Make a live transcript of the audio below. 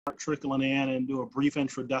trickling in and do a brief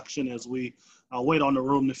introduction as we wait on the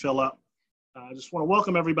room to fill up. I just want to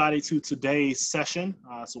welcome everybody to today's session.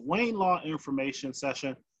 It's a Wayne Law information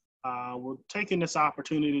session. We're taking this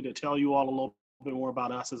opportunity to tell you all a little bit more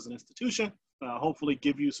about us as an institution, hopefully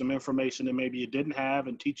give you some information that maybe you didn't have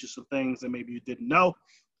and teach you some things that maybe you didn't know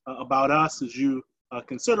about us as you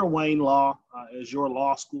consider Wayne Law as your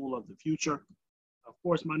law school of the future. Of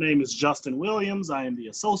course, my name is Justin Williams. I am the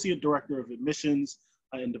Associate Director of Admissions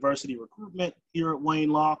and Diversity Recruitment here at Wayne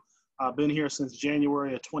Law. I've been here since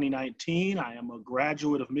January of 2019. I am a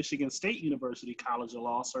graduate of Michigan State University College of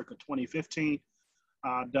Law circa 2015.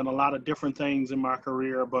 I've done a lot of different things in my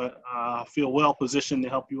career, but I feel well positioned to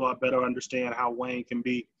help you all better understand how Wayne can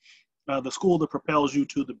be the school that propels you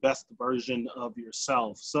to the best version of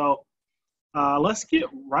yourself. So let's get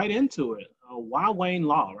right into it. Why Wayne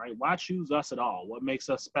Law, right? Why choose us at all? What makes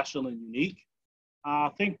us special and unique? I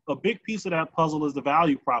think a big piece of that puzzle is the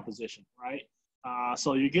value proposition, right?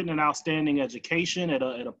 So you're getting an outstanding education at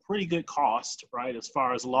a pretty good cost, right? As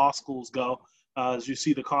far as law schools go, as you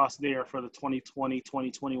see the cost there for the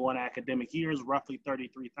 2020-2021 academic years, roughly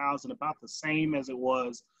 $33,000, about the same as it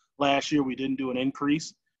was last year. We didn't do an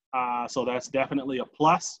increase. So that's definitely a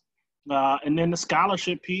plus. And then the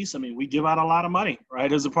scholarship piece, I mean, we give out a lot of money,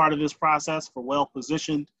 right, as a part of this process for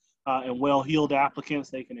well-positioned and well-heeled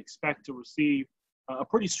applicants. They can expect to receive a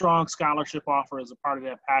pretty strong scholarship offer as a part of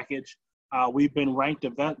that package. We've been ranked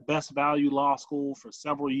the best value law school for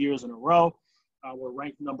several years in a row. We're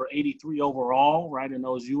ranked number 83 overall, right, in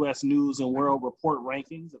those U.S. News and World Report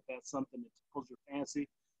rankings, if that's something that tickles your fancy.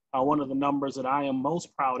 One of the numbers that I am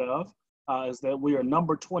most proud of is that we are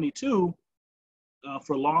number 22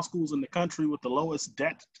 for law schools in the country with the lowest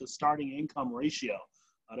debt to starting income ratio.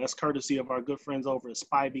 That's courtesy of our good friends over at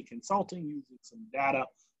Spivey Consulting, using some data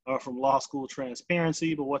from Law School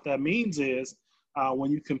Transparency. But what that means is when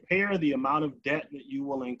you compare the amount of debt that you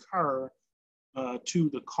will incur to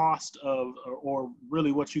the cost of, or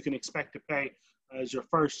really what you can expect to pay as your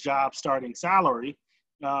first job starting salary,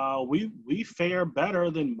 we fare better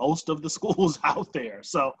than most of the schools out there.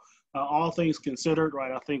 So all things considered,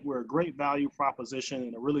 right, I think we're a great value proposition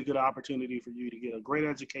and a really good opportunity for you to get a great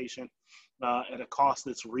education at a cost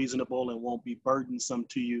that's reasonable and won't be burdensome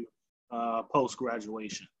to you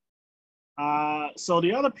post-graduation. So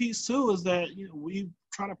the other piece too is that we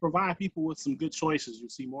try to provide people with some good choices. You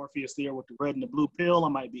see Morpheus there with the red and the blue pill. I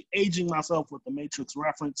might be aging myself with the Matrix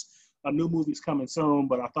reference. A new movie's coming soon,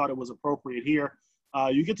 but I thought it was appropriate here.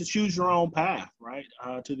 You get to choose your own path, right?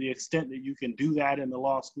 To the extent that you can do that in the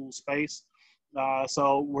law school space.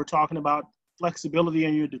 So we're talking about flexibility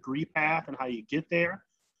in your degree path and how you get there.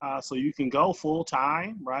 So you can go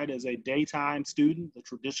full-time, right, as a daytime student, the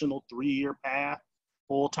traditional 3-year path,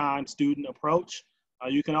 full-time student approach.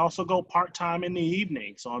 You can also go part-time in the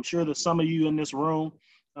evening. So I'm sure that some of you in this room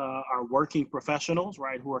are working professionals,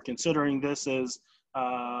 right, who are considering this as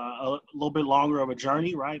a little bit longer of a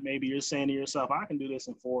journey, right? Maybe you're saying to yourself, I can do this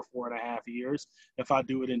in 4.5 years if I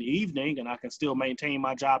do it in the evening and I can still maintain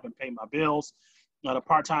my job and pay my bills. The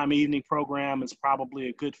part-time evening program is probably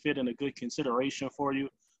a good fit and a good consideration for you.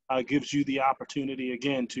 Gives you the opportunity,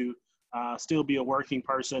 again, to still be a working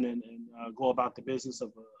person and go about the business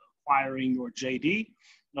of acquiring your JD.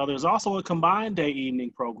 Now, there's also a combined day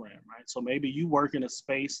evening program, right? So maybe you work in a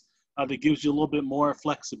space that gives you a little bit more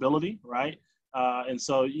flexibility, right? And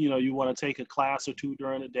so, you want to take a class or two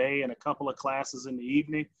during the day and a couple of classes in the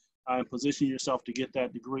evening and position yourself to get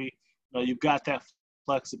that degree. You've got that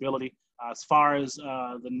flexibility. As far as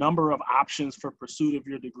the number of options for pursuit of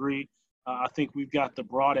your degree, I think we've got the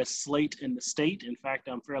broadest slate in the state. In fact,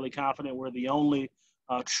 I'm fairly confident we're the only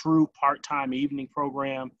true part-time evening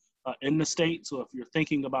program in the state. So if you're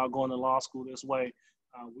thinking about going to law school this way,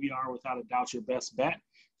 we are without a doubt your best bet.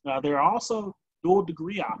 There are also dual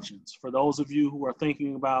degree options for those of you who are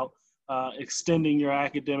thinking about extending your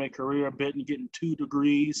academic career a bit and getting 2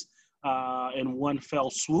 degrees in one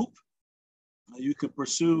fell swoop. You can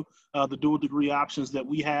pursue the dual degree options that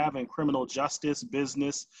we have in criminal justice,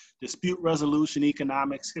 business, dispute resolution,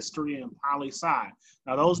 economics, history, and poli-sci.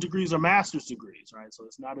 Now, those degrees are master's degrees, right? So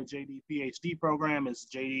it's not a JD PhD program, it's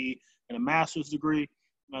JD and a master's degree.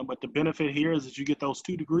 But the benefit here is that you get those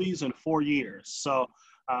 2 degrees in 4 years. So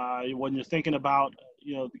when you're thinking about,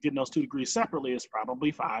 getting those 2 degrees separately, it's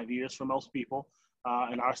probably 5 years for most people.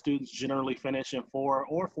 And our students generally finish in 4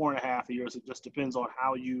 or 4.5 years. It just depends on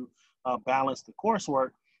how you balance the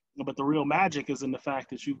coursework. But the real magic is in the fact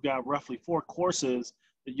that you've got roughly 4 courses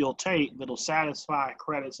that you'll take that'll satisfy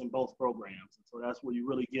credits in both programs. And so that's where you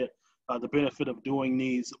really get the benefit of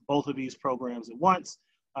doing both of these programs at once.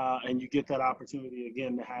 And you get that opportunity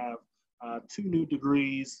again to have 2 new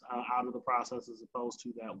degrees out of the process as opposed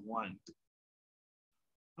to that one.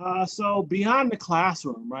 So beyond the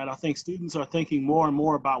classroom, right, I think students are thinking more and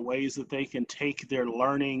more about ways that they can take their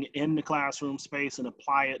learning in the classroom space and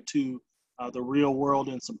apply it to the real world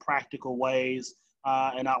in some practical ways.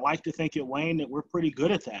 And I like to think at Wayne that we're pretty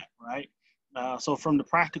good at that, right? So from the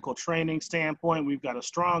practical training standpoint, we've got a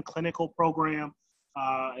strong clinical program.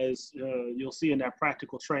 As you'll see in that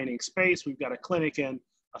practical training space, we've got a clinic in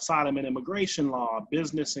asylum and immigration law,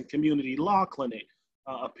 business and community law clinic,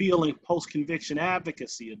 appealing post-conviction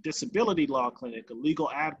advocacy, a disability law clinic, a legal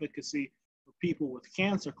advocacy for people with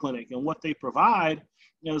cancer clinic. And what they provide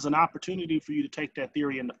is an opportunity for you to take that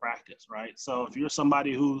theory into practice, right? So if you're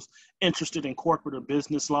somebody who's interested in corporate or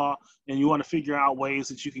business law and you want to figure out ways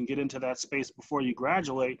that you can get into that space before you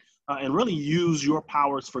graduate and really use your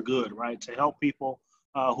powers for good, right? To help people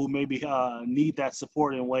who maybe need that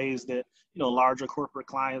support in ways that, larger corporate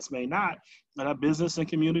clients may not, and a business and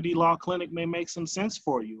community law clinic may make some sense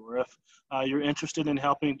for you. Or if you're interested in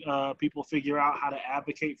helping people figure out how to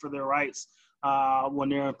advocate for their rights when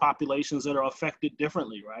they're in populations that are affected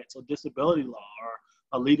differently, right? So disability law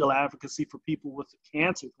or a legal advocacy for people with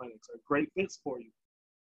cancer clinics are great fits for you.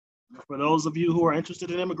 For those of you who are interested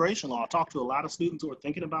in immigration law, I talk to a lot of students who are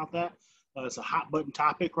thinking about that. It's a hot button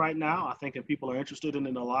topic right now. I think that people are interested in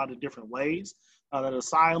a lot of different ways. That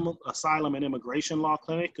asylum and immigration law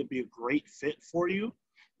clinic could be a great fit for you,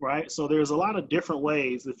 right? So there's a lot of different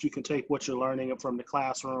ways that you can take what you're learning from the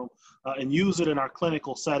classroom and use it in our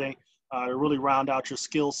clinical setting to really round out your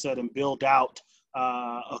skill set and build out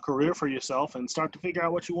a career for yourself and start to figure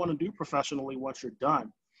out what you want to do professionally once you're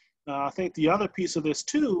done. I think the other piece of this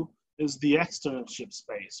too is the externship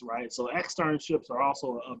space, right? So externships are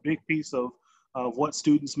also a big piece of what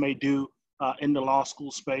students may do in the law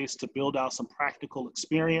school space to build out some practical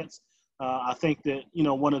experience. I think that,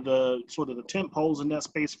 one of the sort of the tent poles in that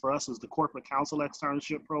space for us is the corporate counsel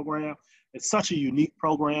externship program. It's such a unique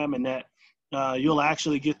program in that you'll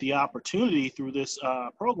actually get the opportunity through this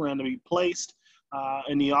program to be placed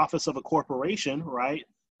in the office of a corporation, right?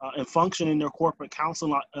 And function in their corporate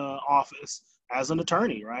counsel office as an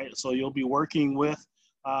attorney, right? So you'll be working with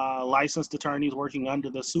licensed attorneys, working under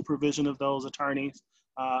the supervision of those attorneys.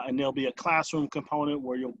 And there'll be a classroom component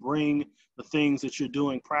where you'll bring the things that you're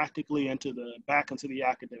doing practically back into the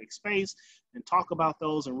academic space and talk about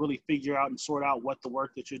those and really figure out and sort out what the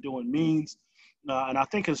work that you're doing means. And I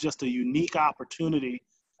think it's just a unique opportunity.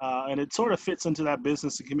 And it sort of fits into that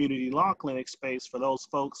business and community law clinic space for those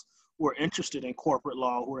folks who are interested in corporate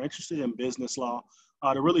law, who are interested in business law,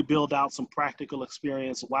 to really build out some practical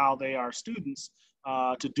experience while they are students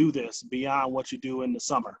to do this beyond what you do in the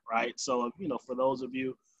summer, right? So, for those of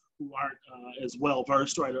you who aren't as well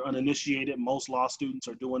versed, right, or uninitiated, most law students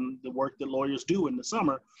are doing the work that lawyers do in the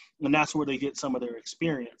summer, and that's where they get some of their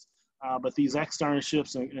experience. But these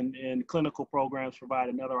externships and clinical programs provide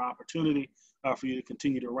another opportunity for you to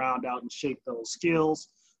continue to round out and shape those skills.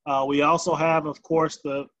 We also have, of course,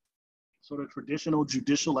 the sort of traditional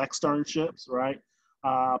judicial externships, right?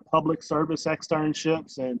 Public service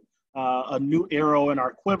externships and a new arrow in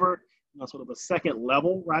our quiver, sort of a second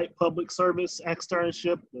level, right? Public service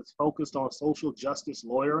externship that's focused on social justice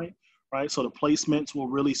lawyering, right? So the placements will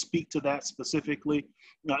really speak to that specifically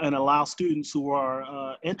and allow students who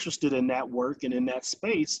are interested in that work and in that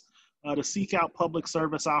space to seek out public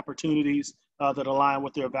service opportunities that align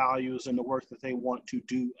with their values and the work that they want to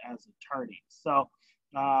do as attorneys. So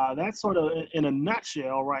that sort of, in a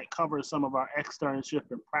nutshell, right, covers some of our externship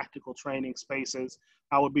and practical training spaces.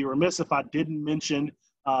 I would be remiss if I didn't mention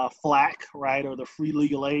FLAC, right, or the Free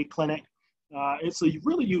Legal Aid Clinic. It's a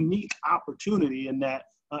really unique opportunity in that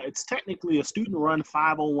it's technically a student-run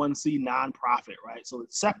 501c nonprofit, right? So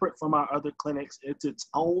it's separate from our other clinics. It's its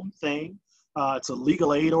own thing. It's a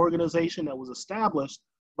legal aid organization that was established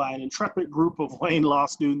by an intrepid group of Wayne Law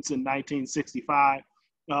students in 1965.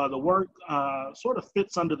 The work sort of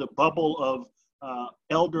fits under the bubble of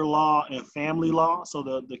elder law and family law. So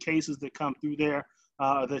the cases that come through there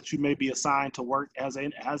that you may be assigned to work as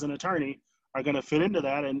an attorney are going to fit into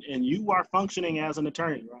that. And you are functioning as an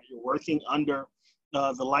attorney, right? You're working under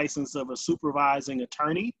the license of a supervising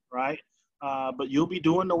attorney, right? But you'll be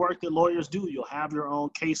doing the work that lawyers do. You'll have your own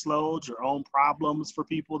caseloads, your own problems for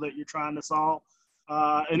people that you're trying to solve.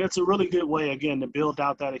 And it's a really good way, again, to build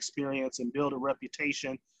out that experience and build a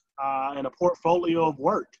reputation and a portfolio of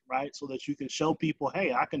work, right? So that you can show people,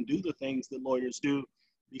 hey, I can do the things that lawyers do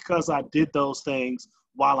because I did those things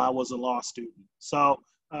while I was a law student. So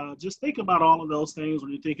just think about all of those things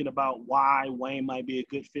when you're thinking about why Wayne might be a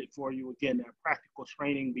good fit for you. Again, that practical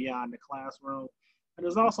training beyond the classroom. And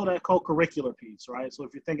there's also that co-curricular piece, right? So if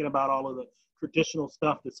you're thinking about all of the traditional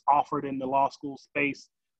stuff that's offered in the law school space,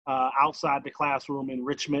 outside the classroom,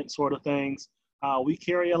 enrichment sort of things, we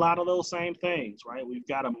carry a lot of those same things, right? We've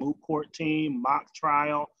got a moot court team, mock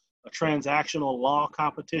trial, a transactional law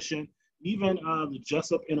competition, even the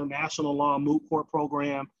Jessup International Law Moot Court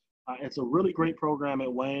program. It's a really great program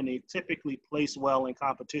at Wayne. They typically place well in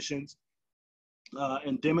competitions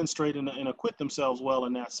and demonstrate and acquit themselves well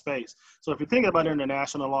in that space. So if you're thinking about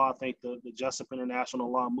international law, I think the Jessup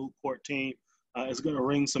International Law Moot Court team is going to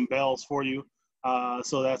ring some bells for you.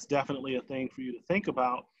 So that's definitely a thing for you to think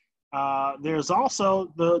about. There's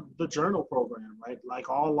also the journal program, right? Like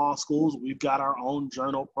all law schools, we've got our own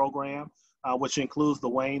journal program, which includes the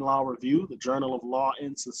Wayne Law Review, the Journal of Law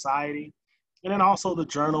in Society, and then also the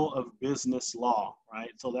Journal of Business Law,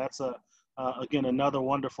 right? So that's again, another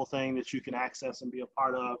wonderful thing that you can access and be a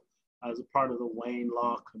part of as a part of the Wayne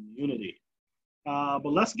Law community.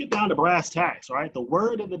 But let's get down to brass tacks, right? The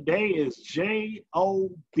word of the day is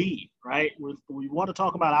J-O-B, right? We want to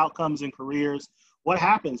talk about outcomes in careers. What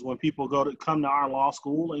happens when people come to our law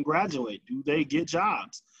school and graduate? Do they get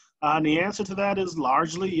jobs? And the answer to that is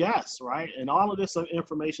largely yes, right? And all of this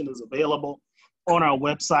information is available on our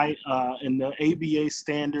website in the ABA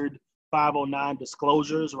standard 509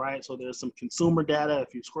 disclosures, right? So there's some consumer data.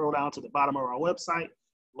 If you scroll down to the bottom of our website,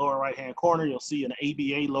 lower right-hand corner, you'll see an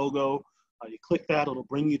ABA logo. You click that, it'll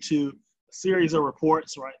bring you to a series of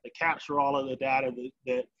reports, right, that capture all of the data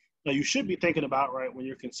that you should be thinking about, right, when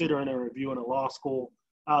you're considering a review in a law school.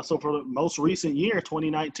 So for the most recent year,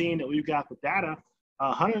 2019, that we've got the data,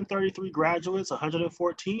 133 graduates,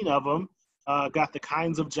 114 of them got the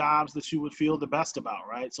kinds of jobs that you would feel the best about,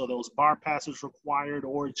 right? So those bar passage required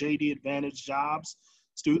or JD Advantage jobs,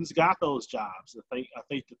 students got those jobs. I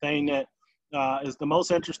think the thing that is the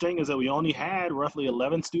most interesting is that we only had roughly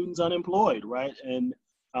 11 students unemployed, right? And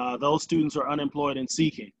those students are unemployed and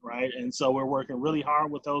seeking, right? And so we're working really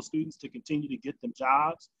hard with those students to continue to get them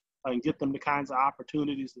jobs and get them the kinds of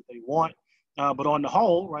opportunities that they want. But on the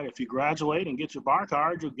whole, right, if you graduate and get your bar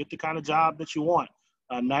card, you'll get the kind of job that you want.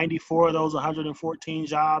 94 of those 114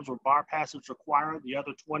 jobs were bar passage required. The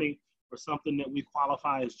other 20 were something that we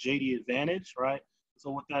qualify as JD Advantage, right?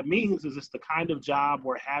 So what that means is it's the kind of job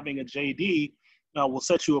where having a JD will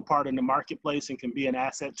set you apart in the marketplace and can be an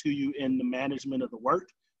asset to you in the management of the work,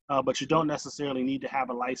 but you don't necessarily need to have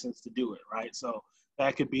a license to do it, right? So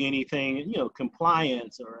that could be anything,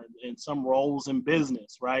 compliance or in some roles in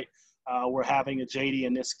business, right? Where having a JD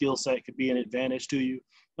in this skill set could be an advantage to you.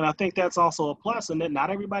 And I think that's also a plus, and that not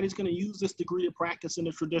everybody's going to use this degree of practice in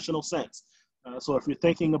the traditional sense. So if you're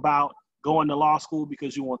thinking about going to law school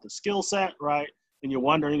because you want the skill set, right, and you're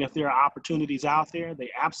wondering if there are opportunities out there, they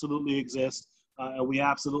absolutely exist. And we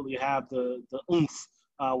absolutely have the oomph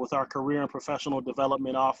with our career and professional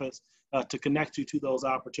development office to connect you to those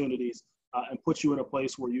opportunities and put you in a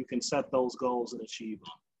place where you can set those goals and achieve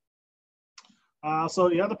them. So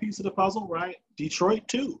the other piece of the puzzle, right, Detroit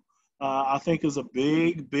too, I think is a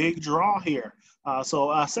big draw here. So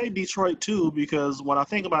I say Detroit too because when I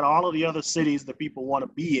think about all of the other cities that people want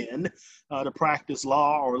to be in to practice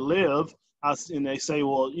law or live, and they say,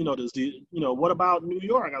 well, what about New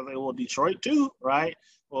York? I say, well, Detroit too, right?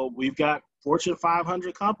 Well, we've got Fortune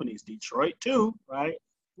 500 companies, Detroit too, right?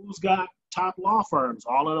 Who's got top law firms?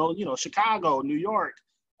 All of those, Chicago, New York,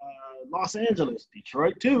 Los Angeles,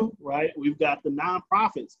 Detroit too, right? We've got the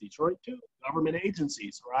nonprofits, Detroit too, government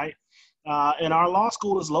agencies, right? And our law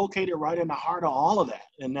school is located right in the heart of all of that.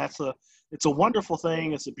 And it's a wonderful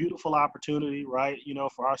thing. It's a beautiful opportunity, right?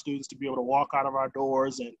 For our students to be able to walk out of our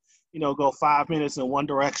doors and, go 5 minutes in one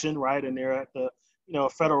direction, right? And they're at the,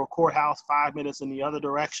 federal courthouse 5 minutes in the other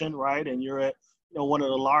direction, right? And you're at, one of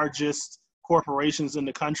the largest corporations in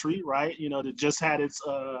the country, right? That just had its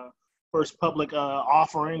first public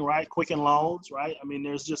offering, right? Quicken Loans, right? I mean,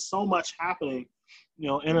 there's just so much happening,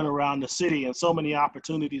 in and around the city and so many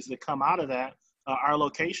opportunities that come out of that. Our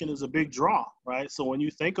location is a big draw, right? So when you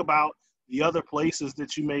think about the other places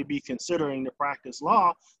that you may be considering to practice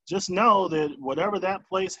law, just know that whatever that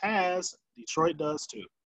place has, Detroit does too.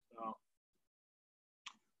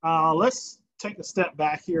 So, let's take a step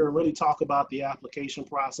back here and really talk about the application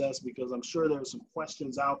process, because I'm sure there's some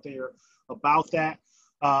questions out there about that.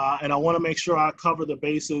 And I want to make sure I cover the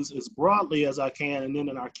bases as broadly as I can. And then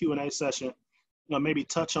in our Q&A session, maybe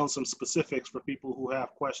touch on some specifics for people who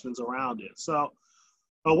have questions around it. So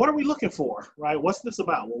what are we looking for, right? What's this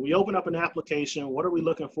about? When we open up an application, what are we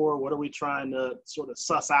looking for? What are we trying to sort of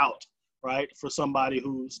suss out, right, for somebody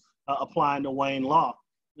who's applying to Wayne Law?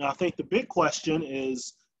 Now, I think the big question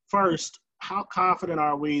is, first, how confident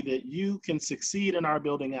are we that you can succeed in our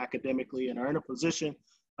building academically and are in a position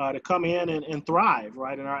to come in and thrive,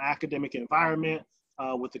 right, in our academic environment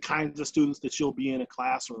with the kinds of students that you'll be in a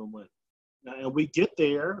classroom with. And we get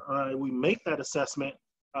there, we make that assessment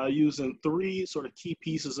using three sort of key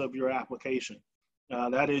pieces of your application.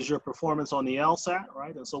 That is your performance on the LSAT,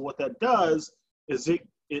 right? And so what that does is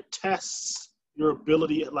it tests your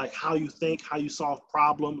ability, like how you think, how you solve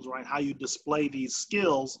problems, right? How you display these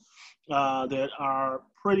skills that are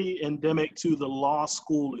pretty endemic to the law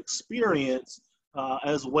school experience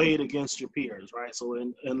as weighed against your peers, right? So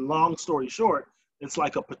in long story short, it's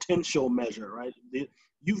like a potential measure, right?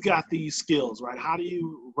 You've got these skills, right? How do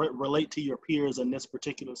you relate to your peers in this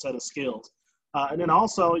particular set of skills? And then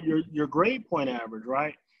also your grade point average,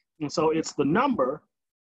 right? And so it's the number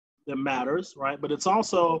that matters, right? But it's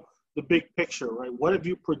also the big picture, right? What have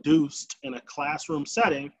you produced in a classroom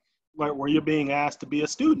setting, right, where you're being asked to be a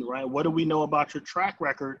student, right? What do we know about your track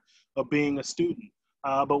record of being a student?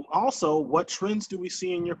 But also, what trends do we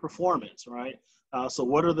see in your performance, right? So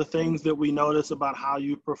what are the things that we notice about how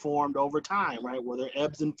you performed over time, right? Were there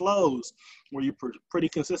ebbs and flows? Were you pretty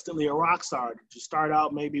consistently a rock star? Did you start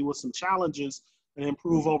out maybe with some challenges and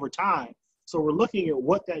improve over time? So we're looking at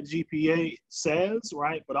what that GPA says,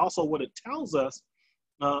 right? But also what it tells us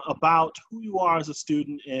about who you are as a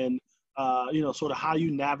student and, sort of how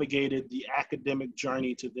you navigated the academic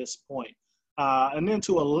journey to this point. And then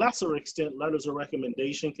to a lesser extent, letters of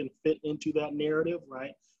recommendation can fit into that narrative,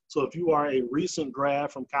 right? So if you are a recent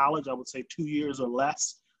grad from college, I would say 2 years or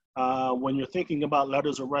less, when you're thinking about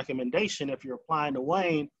letters of recommendation, if you're applying to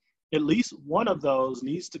Wayne, at least one of those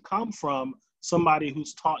needs to come from somebody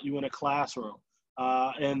who's taught you in a classroom.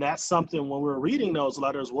 And that's something when we're reading those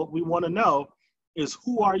letters, what we want to know is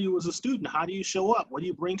who are you as a student? How do you show up? What do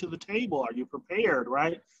you bring to the table? Are you prepared,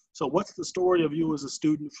 right? So what's the story of you as a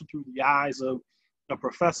student through the eyes of a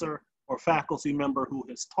professor or faculty member who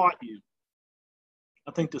has taught you?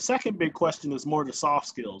 I think the second big question is more the soft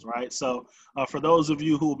skills, right? So for those of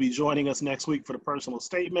you who will be joining us next week for the personal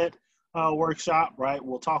statement workshop, right,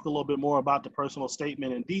 we'll talk a little bit more about the personal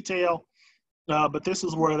statement in detail. But this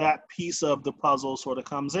is where that piece of the puzzle sort of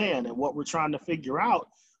comes in. And what we're trying to figure out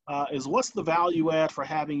is what's the value add for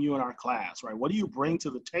having you in our class, right? What do you bring to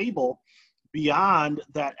the table beyond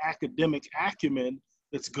that academic acumen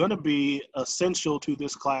that's going to be essential to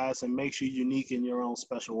this class and makes you unique in your own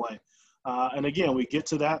special way? And again, we get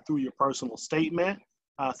to that through your personal statement,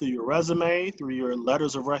 through your resume, through your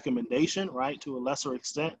letters of recommendation, right, to a lesser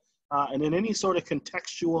extent, and then any sort of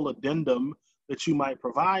contextual addendum that you might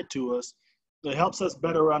provide to us that helps us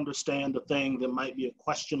better understand the thing that might be a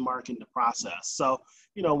question mark in the process. So,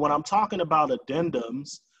 when I'm talking about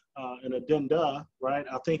addendums and addenda, right,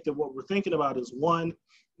 I think that what we're thinking about is one,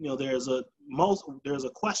 there's a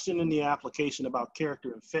question in the application about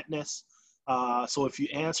character and fitness. So if you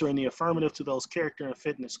answer in the affirmative to those character and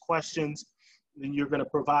fitness questions, then you're going to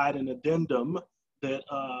provide an addendum that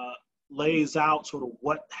lays out sort of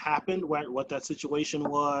what happened, what that situation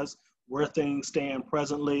was, where things stand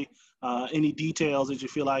presently, any details that you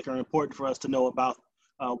feel like are important for us to know about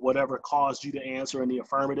whatever caused you to answer in the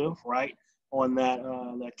affirmative, right, on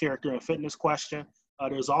that character and fitness question.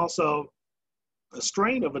 There's also a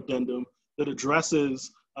strain of addendum that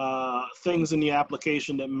addresses things in the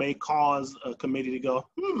application that may cause a committee to go,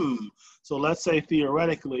 So let's say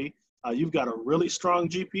theoretically, you've got a really strong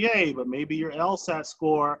GPA, but maybe your LSAT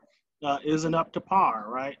score isn't up to par,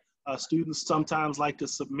 right? Students sometimes like to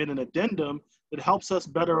submit an addendum that helps us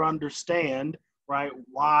better understand, right,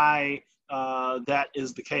 why that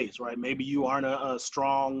is the case, right? Maybe you aren't a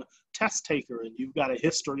strong test taker and you've got a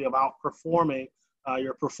history of outperforming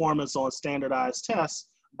your performance on standardized tests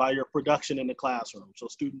by your production in the classroom. So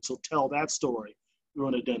students will tell that story through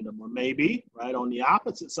an addendum. Or maybe, right, on the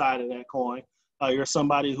opposite side of that coin, you're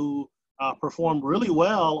somebody who performed really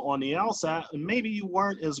well on the LSAT, and maybe you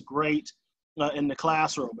weren't as great in the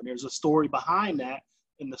classroom. And there's a story behind that.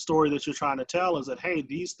 And the story that you're trying to tell is that, hey,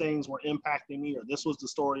 these things were impacting me, or this was the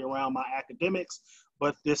story around my academics,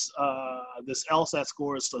 but this LSAT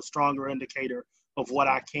score is a stronger indicator of what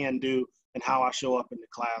I can do and how I show up in the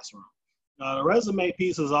classroom. The resume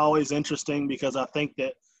piece is always interesting because I think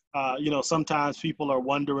that, sometimes people are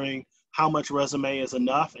wondering how much resume is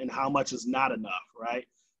enough and how much is not enough, right?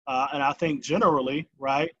 And I think generally,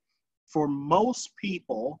 right, for most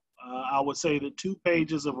people, I would say that 2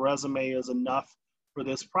 pages of resume is enough for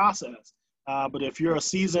this process. But if you're a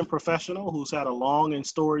seasoned professional who's had a long and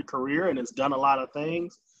storied career and has done a lot of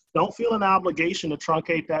things, don't feel an obligation to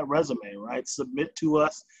truncate that resume, right? Submit to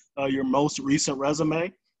us your most recent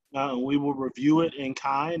resume. We will review it in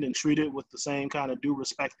kind and treat it with the same kind of due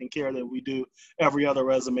respect and care that we do every other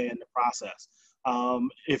resume in the process.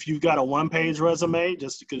 If you've got a one-page resume,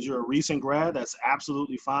 just because you're a recent grad, that's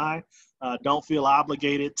absolutely fine. Don't feel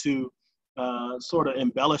obligated to sort of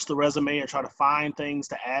embellish the resume and try to find things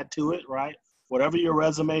to add to it, right? Whatever your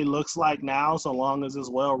resume looks like now, so long as it's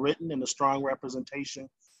well written and a strong representation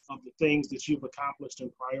of the things that you've accomplished and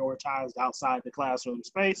prioritized outside the classroom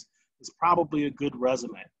space, is probably a good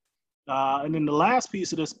resume. And then the last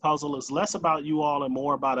piece of this puzzle is less about you all and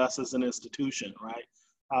more about us as an institution, right?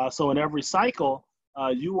 So in every cycle,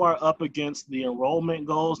 you are up against the enrollment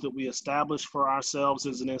goals that we establish for ourselves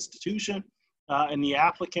as an institution and the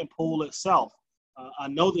applicant pool itself. I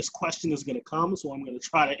know this question is going to come, so I'm going to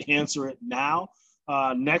try to answer it now.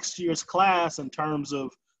 Next year's class, in terms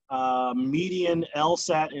of median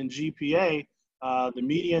LSAT and GPA, the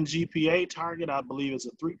median GPA target, I believe, is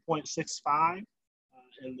a 3.65.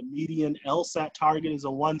 And the median LSAT target is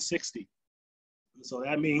a 160. And so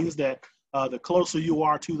that means that the closer you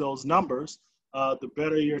are to those numbers, the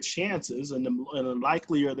better your chances and the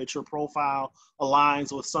likelier that your profile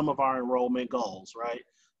aligns with some of our enrollment goals, right?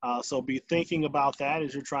 So be thinking about that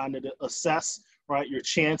as you're trying to assess, right, your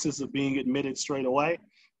chances of being admitted straight away.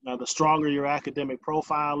 The stronger your academic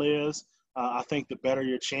profile is, I think the better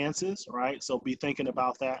your chances, right? So be thinking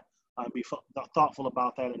about that, be thoughtful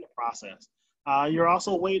about that in the process. You're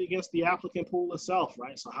also weighed against the applicant pool itself,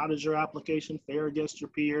 right? So how does your application fare against your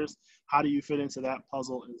peers? How do you fit into that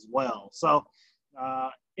puzzle as well? So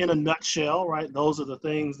in a nutshell, right, those are the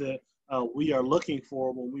things that we are looking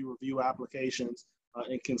for when we review applications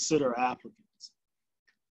and consider applicants.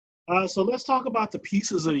 So let's talk about the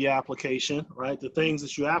pieces of the application, right? The things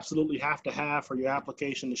that you absolutely have to have for your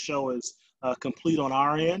application to show is complete on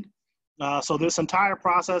our end. So this entire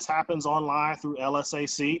process happens online through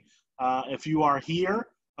LSAC. If you are here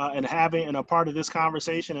and a part of this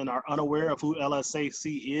conversation and are unaware of who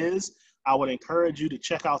LSAC is, I would encourage you to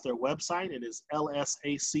check out their website. It is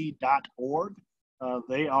lsac.org.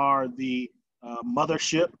 They are the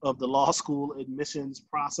mothership of the law school admissions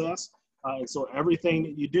process. And so everything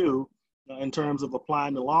that you do in terms of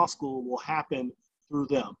applying to law school will happen through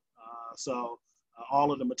them. So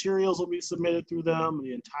all of the materials will be submitted through them,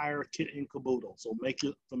 the entire kit and caboodle. So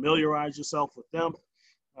familiarize yourself with them.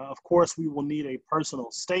 Of course, we will need a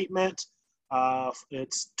personal statement.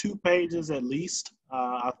 It's 2 pages at least.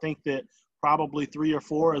 I think that probably 3 or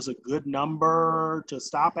 4 is a good number to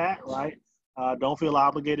stop at, right? Don't feel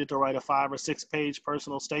obligated to write a 5 or 6 page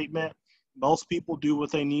personal statement. Most people do what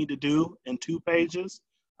they need to do in 2 pages,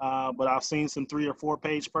 but I've seen some 3 or 4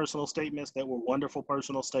 page personal statements that were wonderful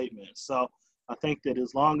personal statements. So I think that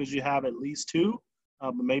as long as you have at least 2,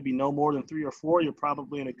 but maybe no more than 3 or 4, you're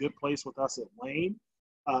probably in a good place with us at Wayne.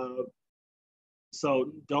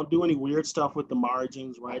 So don't do any weird stuff with the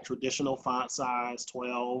margins, right? Traditional font size,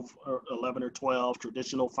 12 or 11 or 12,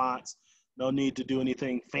 traditional fonts. No need to do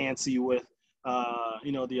anything fancy with,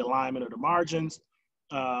 the alignment of the margins.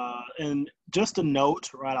 And just a note,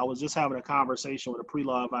 right? I was just having a conversation with a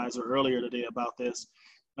pre-law advisor earlier today about this.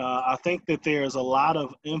 I think that there's a lot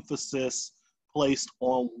of emphasis placed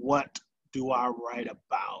on what do I write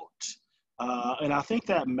about? And I think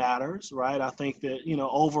that matters, right? I think that,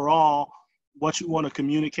 overall, what you want to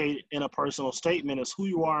communicate in a personal statement is who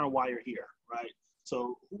you are and why you're here, right?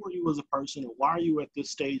 So who are you as a person and why are you at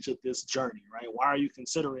this stage of this journey, right? Why are you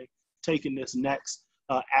considering taking this next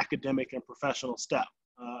academic and professional step?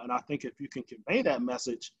 And I think if you can convey that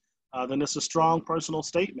message, then it's a strong personal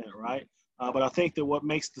statement, right? But I think that what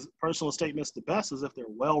makes the personal statements the best is if they're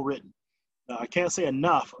well written. I can't say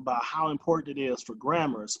enough about how important it is for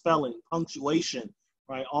grammar, spelling, punctuation,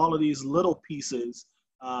 right? All of these little pieces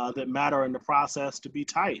that matter in the process to be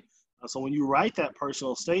tight. So when you write that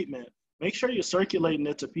personal statement, make sure you're circulating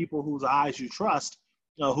it to people whose eyes you trust,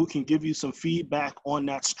 who can give you some feedback on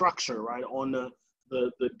that structure, right? On the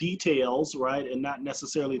details, right? And not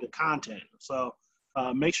necessarily the content. So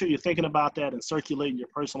make sure you're thinking about that and circulating your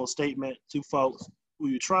personal statement to folks who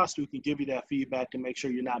you trust, who can give you that feedback to make sure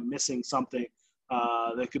you're not missing something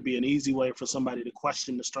that could be an easy way for somebody to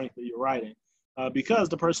question the strength of your writing. Because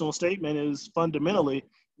the personal statement is fundamentally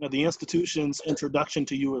the institution's introduction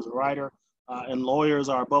to you as a writer, and lawyers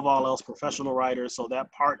are above all else professional writers. So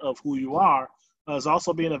that part of who you are is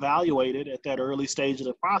also being evaluated at that early stage of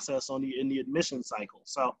the process in the admission cycle.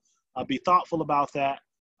 So be thoughtful about that,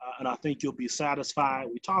 and I think you'll be satisfied.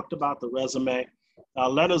 We talked about the resume,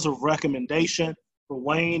 letters of recommendation for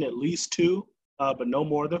Wayne, at least 2, but no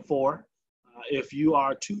more than 4. If you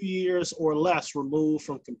are 2 years or less removed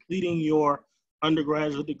from completing your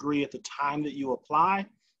undergraduate degree at the time that you apply,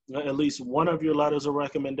 At least one of your letters of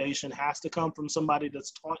recommendation has to come from somebody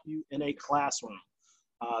that's taught you in a classroom.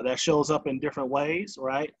 That shows up in different ways,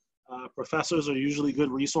 right? Professors are usually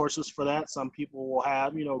good resources for that. Some people will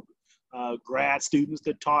have, grad students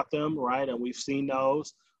that taught them, right? And we've seen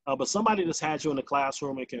those. But somebody that's had you in the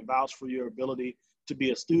classroom and can vouch for your ability to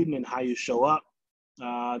be a student and how you show up.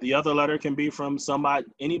 The other letter can be from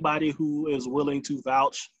anybody who is willing to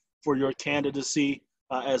vouch for your candidacy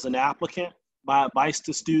as an applicant. My advice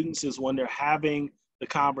to students is when they're having the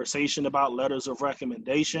conversation about letters of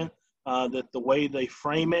recommendation, that the way they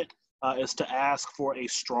frame it is to ask for a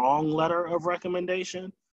strong letter of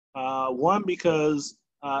recommendation. One, because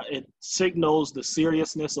it signals the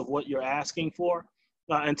seriousness of what you're asking for.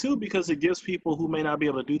 And two, because it gives people who may not be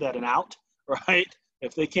able to do that an out, right?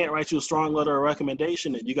 If they can't write you a strong letter of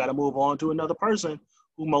recommendation, then you got to move on to another person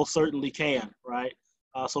who most certainly can, right?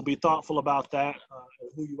 So be thoughtful about that,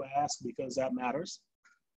 who you ask, because that matters.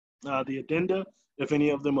 The addenda, if any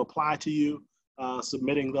of them apply to you,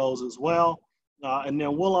 submitting those as well. And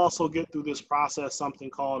then we'll also get through this process, something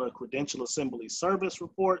called a Credential Assembly Service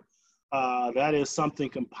Report. That is something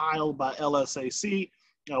compiled by LSAC,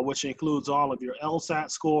 which includes all of your LSAT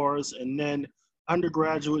scores, and then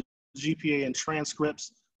undergraduate GPA and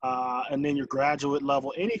transcripts, and then your graduate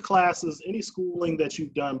level, any classes, any schooling that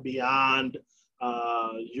you've done beyond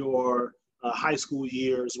your high school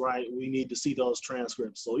years, right? We need to see those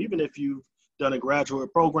transcripts. So even if you've done a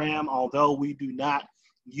graduate program, although we do not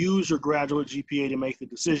use your graduate GPA to make the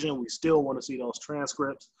decision, we still want to see those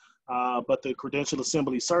transcripts. But the Credential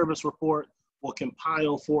Assembly Service Report will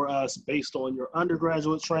compile for us, based on your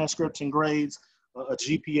undergraduate transcripts and grades, a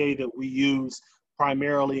GPA that we use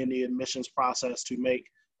primarily in the admissions process to make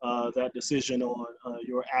that decision on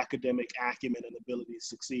your academic acumen and ability to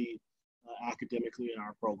succeed academically in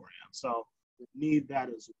our program. So we need that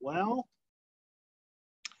as well.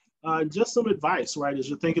 Just some advice, right, as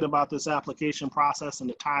you're thinking about this application process and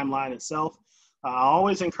the timeline itself. I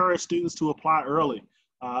always encourage students to apply early.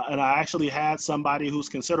 And I actually had somebody who's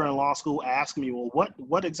considering law school ask me, well,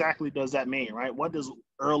 what exactly does that mean, right? What does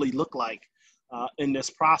early look like in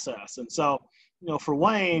this process? And so, for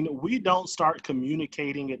Wayne, we don't start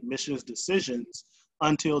communicating admissions decisions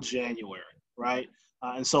until January, right?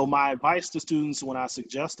 And so my advice to students when I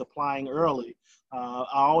suggest applying early, I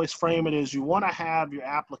always frame it as you want to have your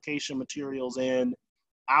application materials in,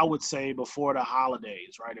 I would say, before the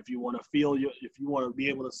holidays, right? If you want to be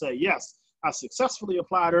able to say, yes, I successfully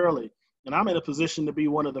applied early, and I'm in a position to be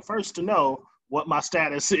one of the first to know what my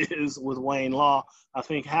status is with Wayne Law. I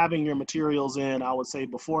think having your materials in, I would say,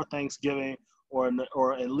 before Thanksgiving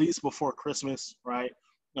or at least before Christmas, right?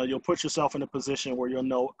 You'll put yourself in a position where you'll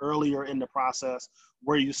know earlier in the process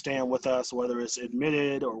where you stand with us, whether it's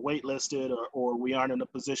admitted or waitlisted, or we aren't in a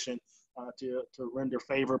position to render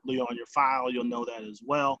favorably on your file. You'll know that as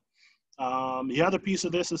well. The other piece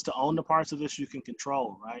of this is to own the parts of this you can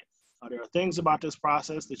control, right? There are things about this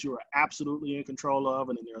process that you are absolutely in control of,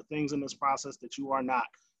 and then there are things in this process that you are not.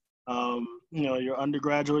 Your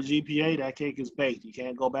undergraduate GPA, that cake is baked. You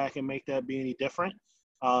can't go back and make that be any different.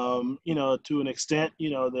 To an extent,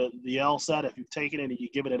 the LSAT, if you've taken it and you're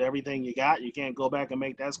giving it everything you got, you can't go back and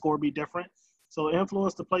make that score be different. So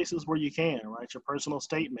influence the places where you can, right? Your personal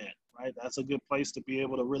statement, right? That's a good place to be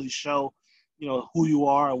able to really show, who you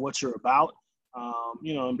are and what you're about,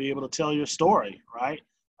 and be able to tell your story, right?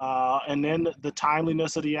 And then the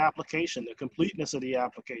timeliness of the application, the completeness of the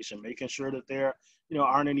application, making sure that there,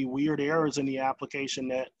 aren't any weird errors in the application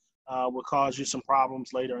that will cause you some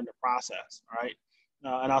problems later in the process, right?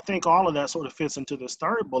 And I think all of that sort of fits into this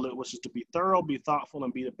third bullet, which is to be thorough, be thoughtful,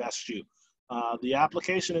 and be the best you. The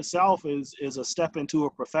application itself is a step into a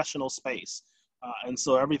professional space. And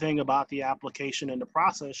so everything about the application and the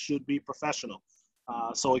process should be professional.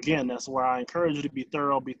 So again, that's where I encourage you to be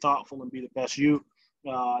thorough, be thoughtful, and be the best you.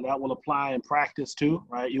 That will apply in practice too,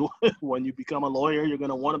 right? When you become a lawyer, you're going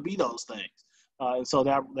to want to be those things. And so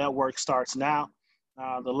that work starts now.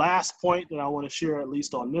 The last point that I want to share, at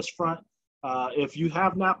least on this front, if you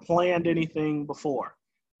have not planned anything before,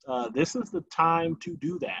 this is the time to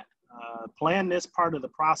do that. Plan this part of the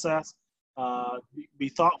process. Be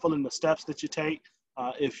thoughtful in the steps that you take.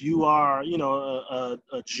 If you are,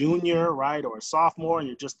 a junior, right, or a sophomore, and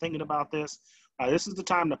you're just thinking about this is the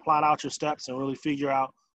time to plot out your steps and really figure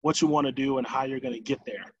out what you want to do and how you're going to get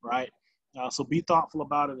there, right? So be thoughtful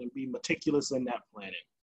about it and be meticulous in that planning.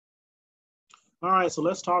 All right, so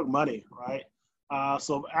let's talk money, right?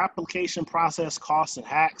 So application process costs and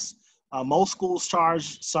hacks. Most schools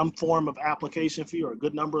charge some form of application fee, or a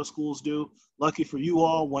good number of schools do. Lucky for you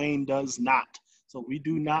all, Wayne does not. So we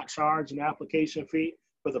do not charge an application fee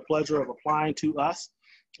for the pleasure of applying to us.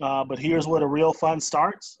 But here's where the real fun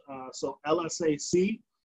starts. So LSAC,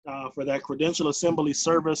 for that Credential Assembly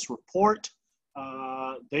Service report,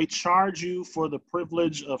 they charge you for the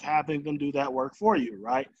privilege of having them do that work for you,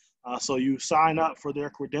 right? So you sign up for their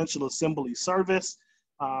Credential Assembly Service,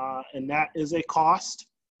 and that is a cost.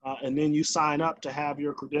 And then you sign up to have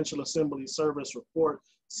your Credential Assembly Service report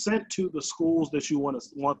sent to the schools that you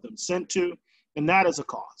want them sent to, and that is a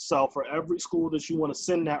cost. So for every school that you want to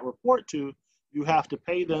send that report to, you have to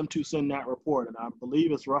pay them to send that report. And I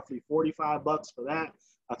believe it's roughly $45 for that.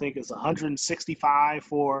 I think it's $165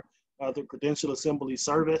 for the Credential Assembly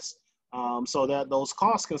Service, so that those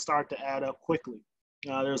costs can start to add up quickly.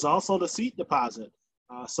 There's also the seat deposit.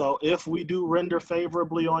 So if we do render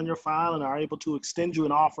favorably on your file and are able to extend you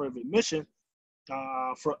an offer of admission,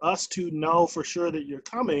 for us to know for sure that you're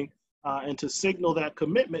coming and to signal that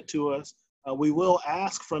commitment to us, we will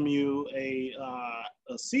ask from you a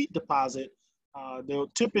seat deposit. They're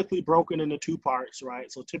typically broken into two parts,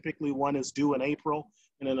 right? So typically one is due in April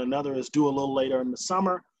and then another is due a little later in the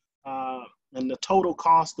summer. And the total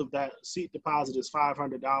cost of that seat deposit is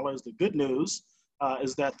 $500. The good news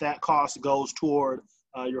is that that cost goes toward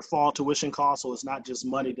your fall tuition cost. So it's not just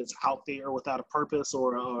money that's out there without a purpose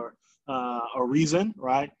or a reason,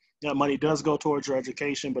 right? That money does go towards your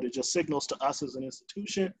education, but it just signals to us as an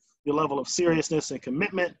institution your level of seriousness and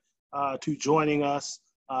commitment to joining us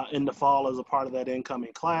in the fall as a part of that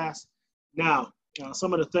incoming class. Now,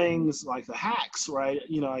 some of the things like the hacks, right?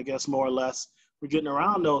 I guess more or less we're getting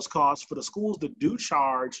around those costs. For the schools that do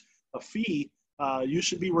charge a fee, you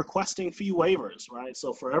should be requesting fee waivers, right?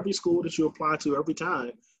 So for every school that you apply to every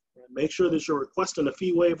time, make sure that you're requesting a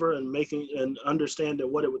fee waiver and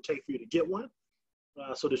understanding what it would take for you to get one,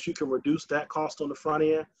 so that you can reduce that cost on the front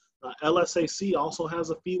end. LSAC also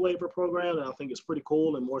has a fee waiver program that I think is pretty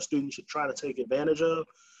cool and more students should try to take advantage of.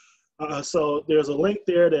 So there's a link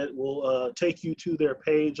there that will take you to their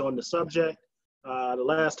page on the subject. The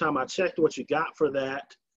last time I checked, what you got for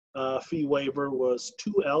that fee waiver was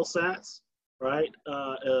 2 LSATs, right?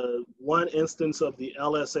 One instance of the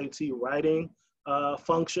LSAT writing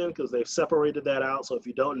function, because they've separated that out. So if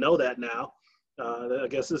you don't know that now, I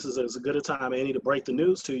guess this is as good a time any to break the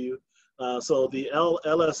news to you. So the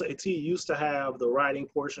LSAT used to have the writing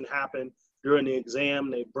portion happen during the exam.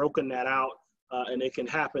 They've broken that out, and it can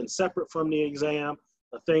happen separate from the exam.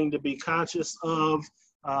 A thing to be conscious of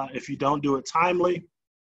if you don't do it timely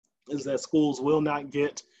is that schools will not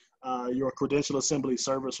get your Credential Assembly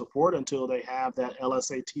Service report until they have that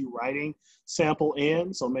LSAT writing sample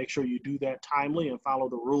in. So make sure you do that timely and follow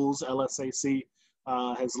the rules LSAC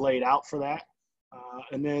has laid out for that.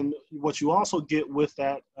 And then what you also get with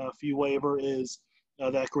that fee waiver is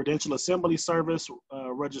that Credential Assembly Service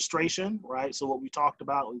registration, right? So what we talked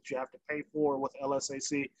about, that you have to pay for with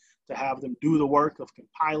LSAC to have them do the work of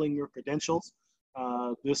compiling your credentials.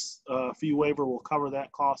 This fee waiver will cover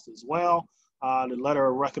that cost as well. The letter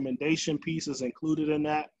of recommendation piece is included in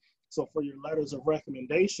that. So for your letters of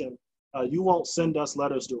recommendation, you won't send us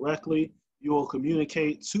letters directly. You will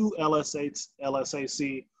communicate to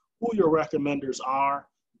LSAC who your recommenders are,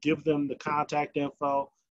 give them the contact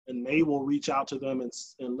info, and they will reach out to them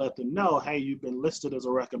and let them know, hey, you've been listed as a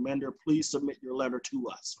recommender, please submit your letter to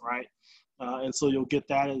us, right? And so you'll get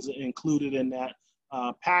that as included in that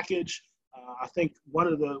package. I think what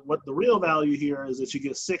the real value here is that you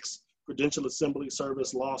get 6 Credential Assembly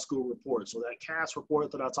Service Law School reports. So that CAS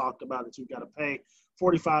report that I talked about that you've got to pay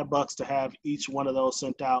 $45 to have each one of those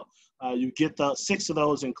sent out. You get the 6 of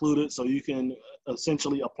those included, so you can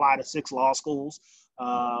essentially apply to 6 law schools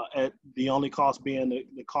at the only cost being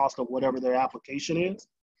the cost of whatever their application is.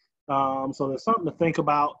 So there's something to think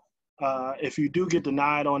about. If you do get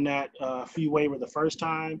denied on that fee waiver the first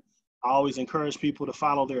time, I always encourage people to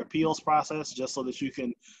follow their appeals process just so that you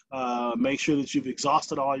can make sure that you've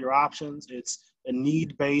exhausted all your options. It's a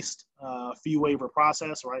need-based fee waiver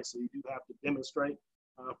process, right? So you do have to demonstrate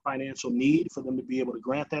financial need for them to be able to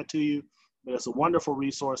grant that to you. But it's a wonderful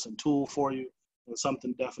resource and tool for you and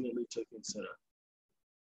something definitely to consider.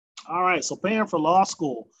 All right, so paying for law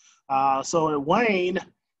school. So at Wayne,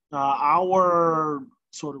 our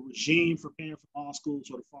sort of regime for paying for law school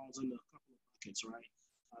sort of falls into a couple of buckets, right?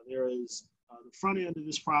 There is the front end of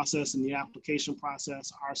this process and the application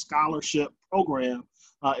process. Our scholarship program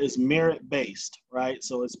is merit-based, right?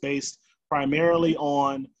 So it's based primarily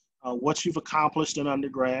on what you've accomplished in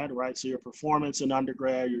undergrad, right? So your performance in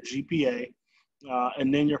undergrad, your GPA,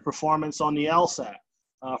 and then your performance on the LSAT.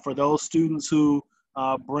 For those students who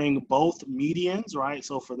bring both medians, right?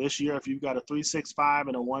 So for this year, if you've got a 365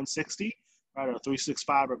 and a 160, right, or a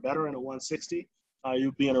 365 or better and a 160,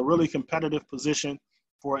 you'd be in a really competitive position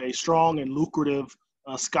for a strong and lucrative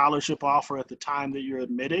scholarship offer at the time that you're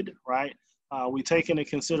admitted, right? We take into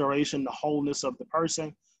consideration the wholeness of the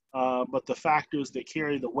person, but the factors that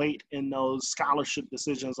carry the weight in those scholarship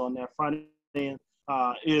decisions on that front end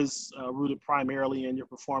is rooted primarily in your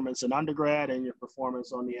performance in undergrad and your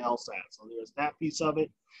performance on the LSAT. So there's that piece of it.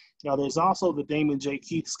 Now there's also the Damon J.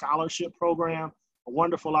 Keith Scholarship Program, a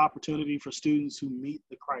wonderful opportunity for students who meet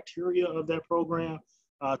the criteria of that program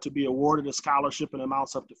to be awarded a scholarship in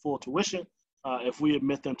amounts up to full tuition if we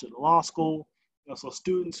admit them to the law school. So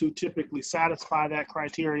students who typically satisfy that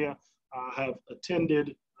criteria have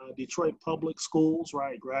attended Detroit public schools,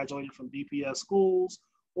 right? Graduated from DPS schools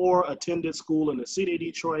or attended school in the city of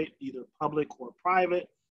Detroit, either public or private,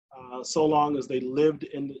 so long as they lived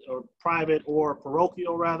in, or private or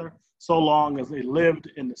parochial rather, so long as they lived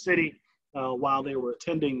in the city while they were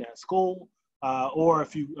attending that school. Or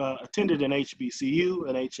if you attended an HBCU,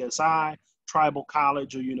 an HSI, tribal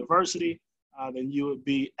college or university, then you would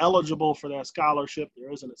be eligible for that scholarship.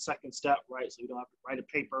 There isn't a second step, right? So you don't have to write a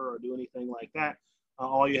paper or do anything like that.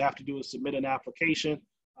 All you have to do is submit an application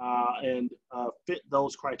and fit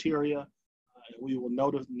those criteria. And we will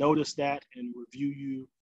notice that and review you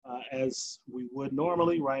as we would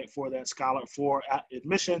normally, right, for that for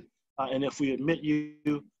admission. And if we admit you,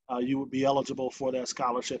 you would be eligible for that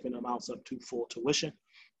scholarship in amounts up to full tuition.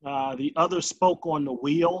 The other spoke on the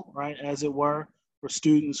wheel, right, as it were, for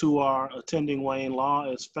students who are attending Wayne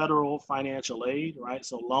Law is federal financial aid, right?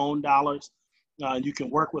 So loan dollars. You can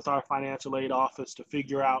work with our financial aid office to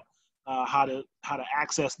figure out how to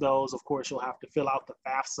access those. Of course, you'll have to fill out the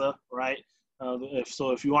FAFSA, right?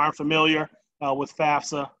 If you aren't familiar with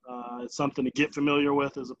FAFSA, it's something to get familiar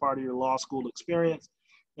with as a part of your law school experience.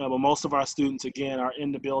 But most of our students, again, are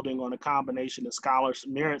in the building on a combination of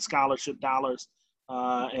merit scholarship dollars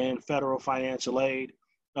and federal financial aid.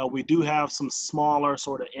 We do have some smaller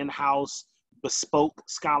sort of in-house bespoke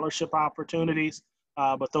scholarship opportunities,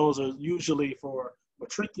 but those are usually for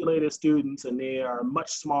matriculated students, and they are much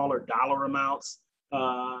smaller dollar amounts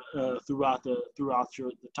throughout the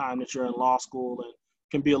time that you're in law school, and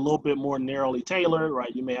can be a little bit more narrowly tailored,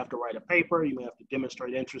 right? You may have to write a paper, you may have to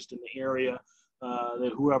demonstrate interest in the area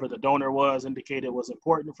that whoever the donor was indicated was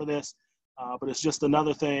important for this, but it's just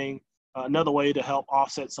another thing, another way to help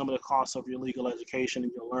offset some of the costs of your legal education,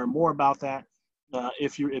 and you'll learn more about that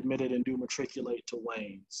if you're admitted and do matriculate to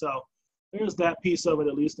Wayne. So there's that piece of it,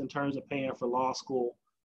 at least in terms of paying for law school.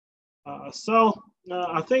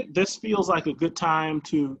 I think this feels like a good time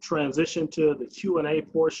to transition to the Q&A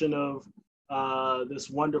portion of this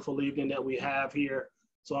wonderful evening that we have here.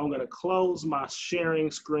 So I'm going to close my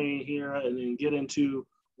sharing screen here and then get into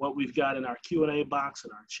what we've got in our Q&A box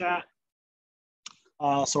in our chat.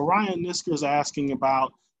 So Ryan Nisker is asking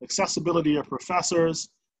about accessibility of professors,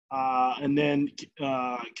 and then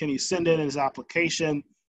can he send in his application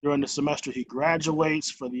during the semester he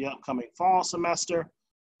graduates for the upcoming fall semester?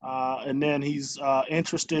 And then he's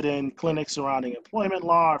interested in clinics surrounding employment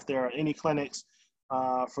law, if there are any clinics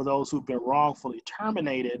for those who've been wrongfully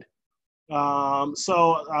terminated.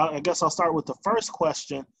 So I guess I'll start with the first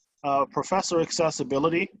question. Professor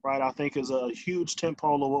accessibility, right, I think is a huge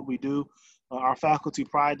tentpole of what we do. Our faculty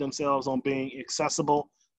pride themselves on being accessible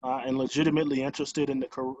and legitimately interested in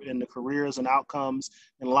the careers and outcomes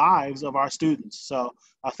and lives of our students. So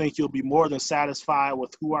I think you'll be more than satisfied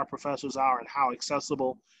with who our professors are and how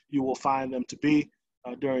accessible you will find them to be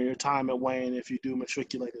during your time at Wayne if you do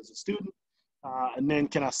matriculate as a student. And then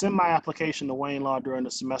can I send my application to Wayne Law during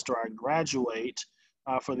the semester I graduate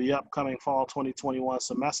for the upcoming fall 2021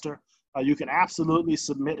 semester? You can absolutely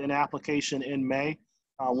submit an application in May.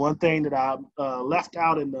 One thing that I left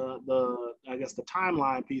out in I guess the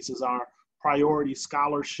timeline piece is our priority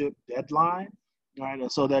scholarship deadline, right?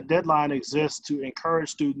 And so that deadline exists to encourage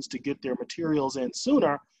students to get their materials in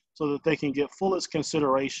sooner so that they can get fullest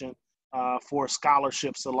consideration for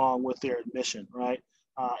scholarships along with their admission, right?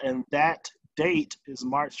 And that date is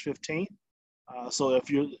March 15th.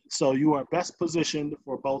 So you are best positioned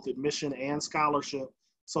for both admission and scholarship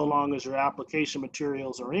so long as your application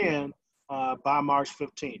materials are in by March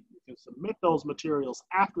 15th. You can submit those materials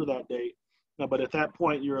after that date, but at that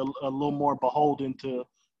point you're a little more beholden to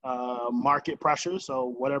market pressure.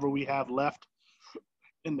 So whatever we have left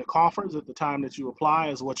in the coffers at the time that you apply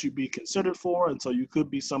is what you'd be considered for. And so you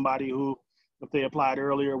could be somebody who, if they applied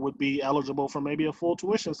earlier, would be eligible for maybe a full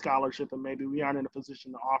tuition scholarship, and maybe we aren't in a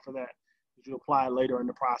position to offer that if you apply later in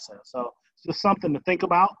the process. So it's just something to think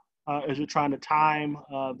about as you're trying to time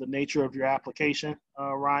the nature of your application,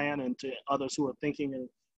 Ryan, and to others who are thinking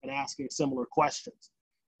and asking similar questions.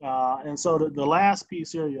 And so the last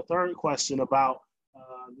piece here, your third question about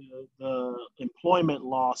the employment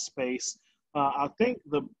law space, I think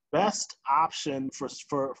the best option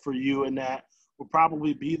for you in that would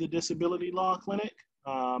probably be the disability law clinic.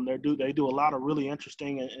 They do a lot of really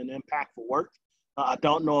interesting and impactful work. I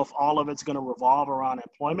don't know if all of it's going to revolve around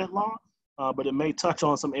employment law, but it may touch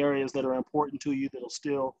on some areas that are important to you that'll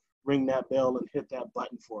still ring that bell and hit that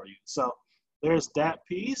button for you. So there's that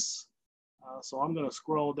piece. So I'm going to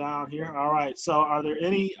scroll down here. All right. So are there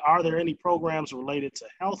any programs related to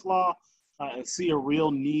health law and see a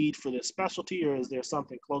real need for this specialty, or is there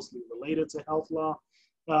something closely related to health law?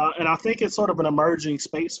 And I think it's sort of an emerging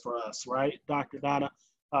space for us, right, Dr. Donna?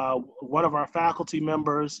 One of our faculty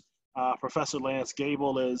members, Professor Lance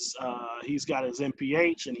Gable, he's got his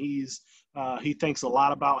MPH, and he thinks a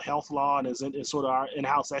lot about health law and is sort of our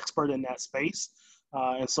in-house expert in that space.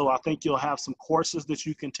 And so I think you'll have some courses that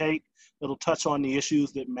you can take that'll touch on the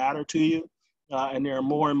issues that matter to you. And there are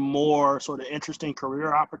more and more sort of interesting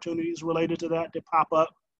career opportunities related to that pop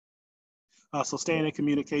up. So staying in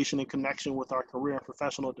communication and connection with our career and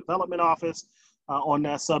professional development office on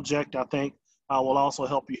that subject, I think will also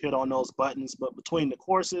help you hit on those buttons. But between the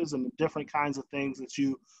courses and the different kinds of things that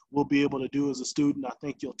you will be able to do as a student, I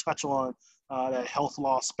think you'll touch on that health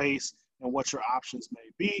law space and what your options may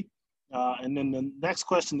be. And then the next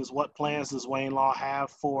question is, what plans does Wayne Law have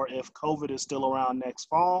for if COVID is still around next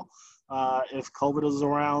fall? If COVID is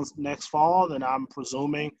around next fall, then I'm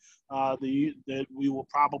presuming that we will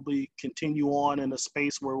probably continue on in a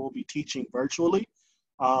space where we'll be teaching virtually.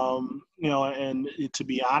 And to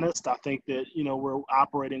be honest, I think that, we're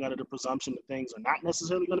operating under the presumption that things are not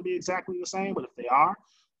necessarily going to be exactly the same, but if they are,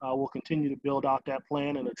 we'll continue to build out that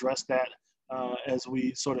plan and address that as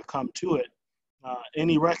we sort of come to it.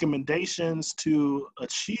 Any recommendations to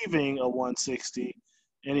achieving a 160?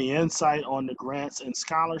 Any insight on the grants and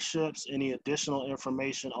scholarships? Any additional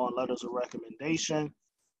information on letters of recommendation?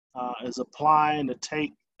 Is applying to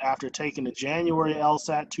after taking the January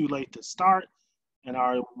LSAT too late to start? And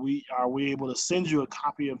are we able to send you a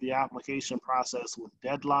copy of the application process with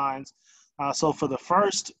deadlines? So for the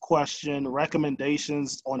first question,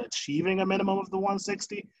 recommendations on achieving a minimum of the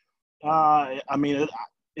 160.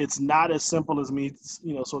 It's not as simple as me,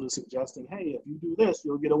 sort of suggesting, hey, if you do this,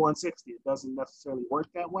 you'll get a 160. It doesn't necessarily work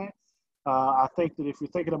that way. I think that if you're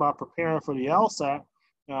thinking about preparing for the LSAT,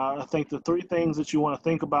 I think the three things that you want to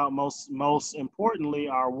think about most importantly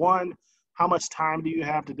are, one, how much time do you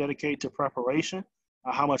have to dedicate to preparation?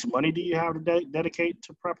 How much money do you have to dedicate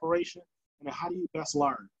to preparation? And how do you best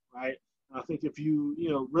learn, right? I think if you,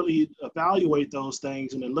 really evaluate those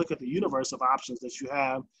things and then look at the universe of options that you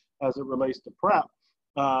have as it relates to prep,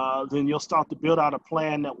 then you'll start to build out a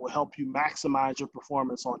plan that will help you maximize your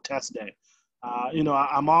performance on test day.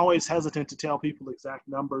 I'm always hesitant to tell people exact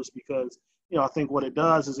numbers because, I think what it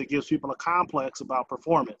does is it gives people a complex about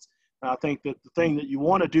performance. And I think that the thing that you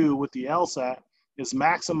want to do with the LSAT is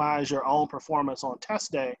maximize your own performance on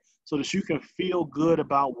test day so that you can feel good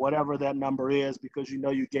about whatever that number is because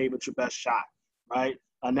you gave it your best shot, right?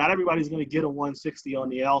 Not everybody's going to get a 160 on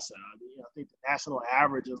the LSAT. I think the national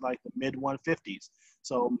average is like the mid 150s.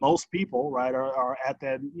 So most people, right, are at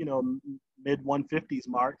that, mid 150s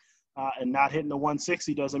mark, and not hitting the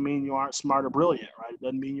 160 doesn't mean you aren't smart or brilliant, right? It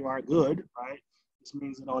doesn't mean you aren't good, right? It just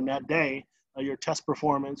means that on that day, your test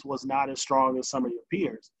performance was not as strong as some of your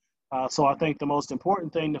peers. So I think the most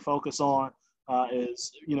important thing to focus on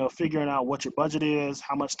is, figuring out what your budget is,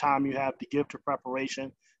 how much time you have to give to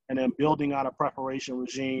preparation, and then building out a preparation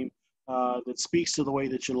regime that speaks to the way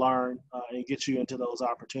that you learn and gets you into those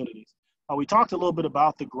opportunities. We talked a little bit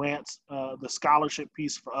about the grants, the scholarship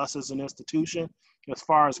piece for us as an institution. As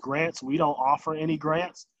far as grants, we don't offer any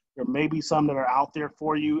grants. There may be some that are out there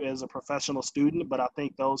for you as a professional student, but I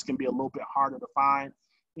think those can be a little bit harder to find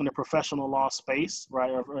in the professional law space,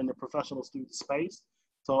 right, or in the professional student space.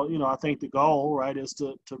 So, I think the goal, right, is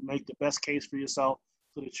to make the best case for yourself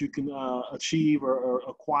so that you can achieve or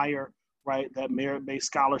acquire, right, that merit-based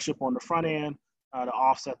scholarship on the front end to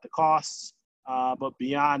offset the costs. But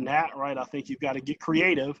beyond that, right, I think you've got to get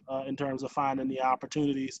creative in terms of finding the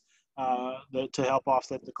opportunities to help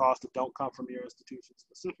offset the costs that don't come from your institution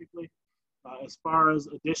specifically. As far as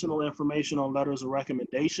additional information on letters of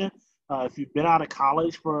recommendation, if you've been out of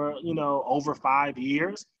college for, over 5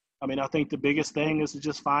 years, I think the biggest thing is to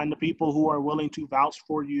just find the people who are willing to vouch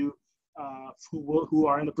for you, who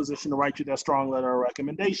are in a position to write you that strong letter of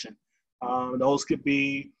recommendation. Those could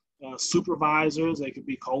be supervisors, they could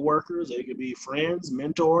be coworkers, they could be friends,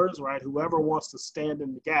 mentors, right? Whoever wants to stand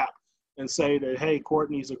in the gap and say that, hey,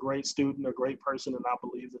 Courtney's a great student, a great person, and I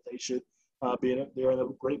believe that they should they're in a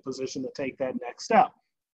great position to take that next step.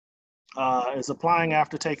 Is applying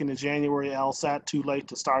after taking the January LSAT too late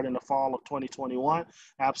to start in the fall of 2021?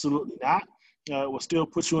 Absolutely not. It will still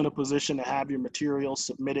put you in a position to have your materials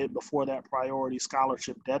submitted before that priority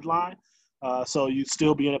scholarship deadline. So you'd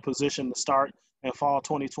still be in a position to start in fall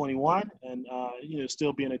 2021 and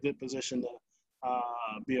still be in a good position to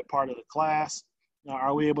be a part of the class.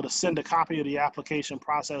 Are we able to send a copy of the application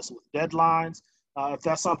process with deadlines? If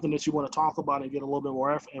that's something that you want to talk about and get a little bit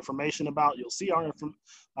more information about, you'll see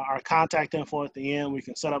our contact info at the end. We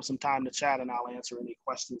can set up some time to chat and I'll answer any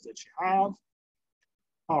questions that you have.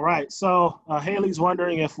 All right, so Haley's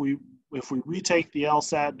wondering if we retake the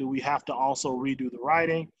LSAT, do we have to also redo the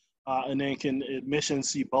writing? And then can admissions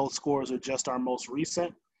see both scores or just our most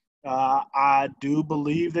recent? I do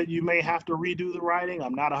believe that you may have to redo the writing.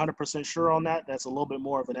 I'm not 100% sure on that. That's a little bit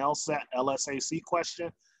more of an LSAC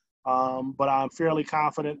question. But I'm fairly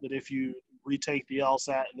confident that if you retake the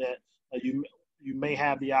LSAT, that you may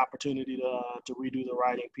have the opportunity to redo the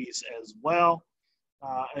writing piece as well.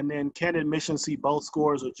 And then can admissions see both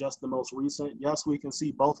scores or just the most recent? Yes, we can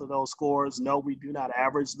see both of those scores. No, we do not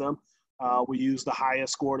average them. We use the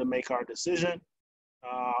highest score to make our decision.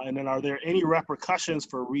 And then are there any repercussions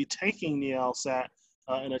for retaking the LSAT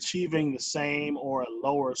and achieving the same or a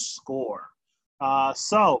lower score?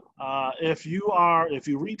 If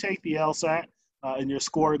you retake the LSAT and your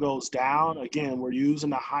score goes down, again, we're using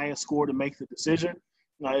the highest score to make the decision.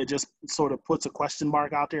 It just sort of puts a question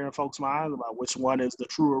mark out there in folks' minds about which one is the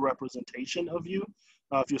truer representation of you.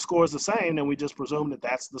 If your score is the same, then we just presume that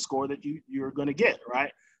that's the score that you're going to get,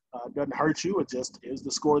 right? It doesn't hurt you. It just is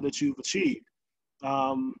the score that you've achieved.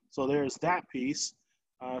 So there's that piece.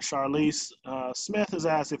 Charlize Smith has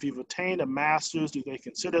asked, if you've attained a master's, do they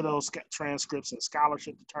consider those transcripts and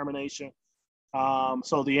scholarship determination?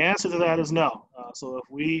 So the answer to that is no. So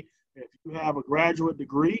if you have a graduate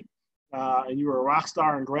degree and you were a rock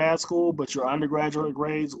star in grad school, but your undergraduate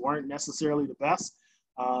grades weren't necessarily the best,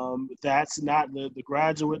 that's not the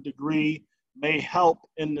graduate degree may help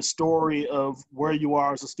in the story of where you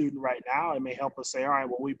are as a student right now. It may help us say, all right,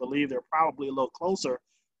 well, we believe they're probably a little closer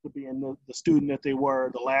to being the student that they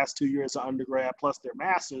were the last 2 years of undergrad plus their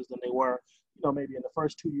master's than they were, maybe in the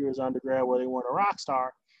first 2 years of undergrad where they weren't a rock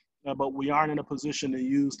star, but we aren't in a position to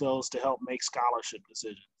use those to help make scholarship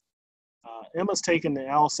decisions. Emma's taking the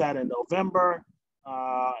LSAT in November,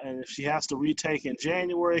 and if she has to retake in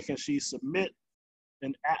January, can she submit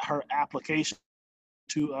her application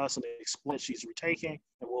to us and explain she's retaking,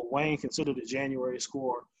 and will Wayne consider the January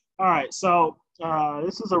score? All right, so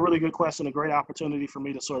this is a really good question, a great opportunity for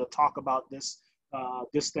me to sort of talk about this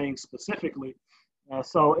thing specifically.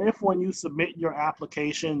 So if when you submit your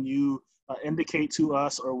application, you indicate to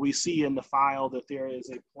us or we see in the file that there is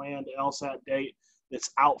a planned LSAT date that's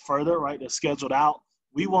out further, right, that's scheduled out,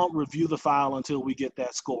 we won't review the file until we get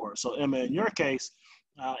that score. So Emma, in your case,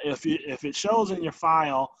 if it shows in your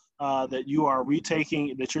file that you're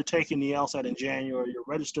taking the LSAT in January, you're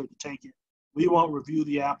registered to take it, we won't review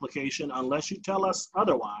the application unless you tell us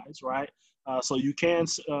otherwise, right? So you can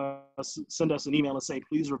send us an email and say,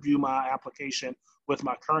 please review my application with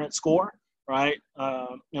my current score, right?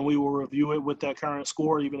 And we will review it with that current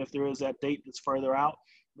score, even if there is that date that's further out.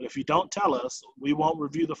 But if you don't tell us, we won't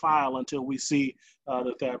review the file until we see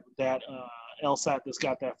that LSAT that's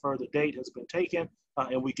got that further date has been taken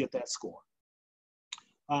and we get that score.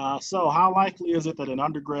 So how likely is it that an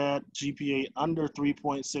undergrad GPA under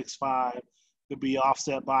 3.65 could be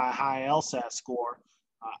offset by a high LSAT score?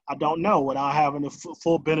 I don't know without having the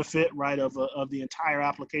full benefit, right, of the entire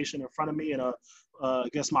application in front of me and I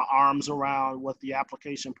guess my arms around what the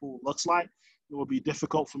application pool looks like. It will be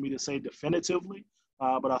difficult for me to say definitively,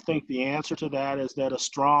 but I think the answer to that is that a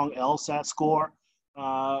strong LSAT score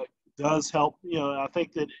does help. I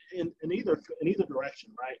think that in either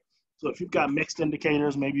direction, right? So if you've got mixed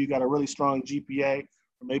indicators, maybe you got a really strong GPA,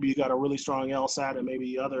 or maybe you got a really strong LSAT, and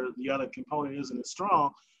maybe the other component isn't as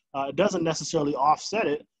strong. It doesn't necessarily offset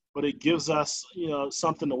it, but it gives us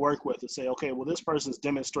something to work with to say, okay, well, this person's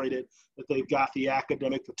demonstrated that they've got the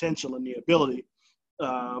academic potential and the ability,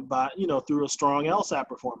 through a strong LSAT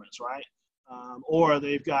performance, right? Or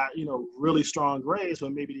they've got really strong grades,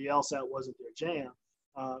 but maybe the LSAT wasn't their jam.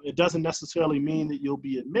 It doesn't necessarily mean that you'll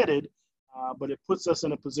be admitted. But it puts us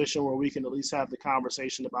in a position where we can at least have the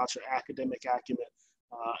conversation about your academic acumen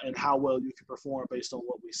and how well you can perform based on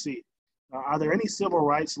what we see. Are there any civil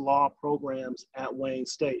rights law programs at Wayne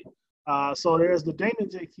State? So there's the Dana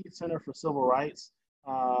J. Keith Center for Civil Rights.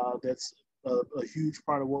 That's a huge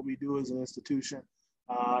part of what we do as an institution.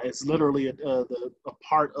 It's literally a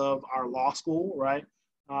part of our law school, right?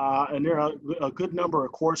 And there are a good number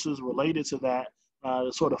of courses related to that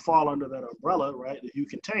that sort of fall under that umbrella, right, that you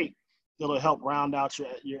can take. It'll help round out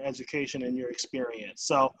your education and your experience.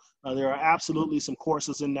 So there are absolutely some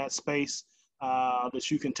courses in that space.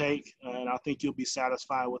 that you can take, and I think you'll be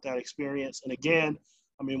satisfied with that experience. And again,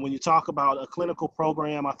 I mean, when you talk about a clinical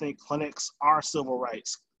program, I think clinics are civil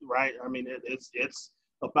rights, right? I mean, it's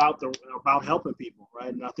about helping people,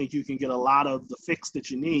 right? And I think you can get a lot of the fix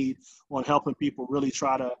that you need on helping people really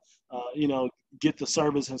try to, get the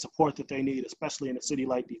service and support that they need, especially in a city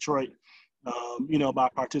like Detroit, by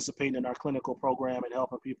participating in our clinical program and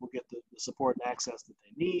helping people get the support and access that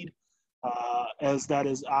they need. As that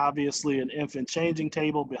is obviously an infant changing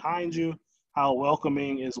table behind you. How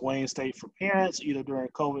welcoming is Wayne State for parents, either during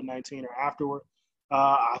COVID-19 or afterward?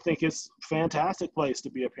 I think it's a fantastic place to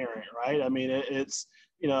be a parent, right? I mean, it's,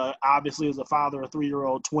 obviously as a father of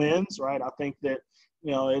 3-year-old twins, right? I think that,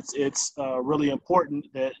 it's really important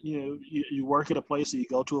that, you work at a place, or you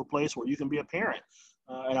go to a place where you can be a parent.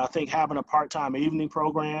 And I think having a part-time evening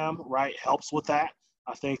program, right, helps with that.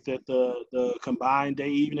 I think that the combined day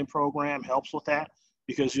evening program helps with that,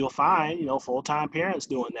 because you'll find, full-time parents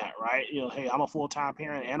doing that, right? Hey, I'm a full-time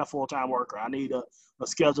parent and a full-time worker. I need a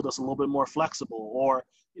schedule that's a little bit more flexible, or,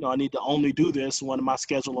 I need to only do this when my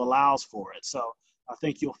schedule allows for it. So I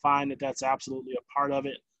think you'll find that that's absolutely a part of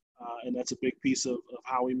it. And that's a big piece of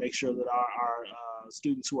how we make sure that our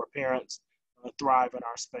students who are parents thrive in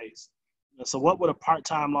our space. So what would a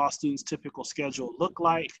part-time law student's typical schedule look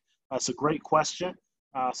like? That's a great question.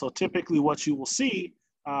 So typically what you will see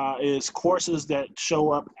is courses that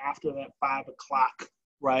show up after that 5 o'clock,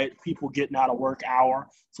 right? People getting out of work hour.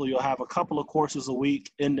 So you'll have a couple of courses a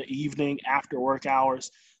week in the evening after work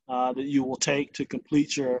hours that you will take to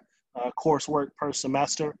complete your coursework per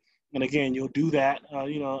semester. And again, you'll do that,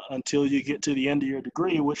 until you get to the end of your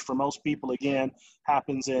degree, which for most people, again,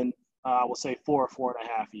 happens in, I would say 4.5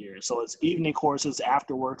 years. So it's evening courses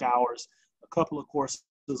after work hours, a couple of courses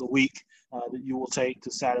a week that you will take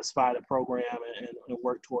to satisfy the program and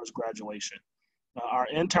work towards graduation. Our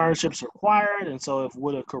internships required, and so if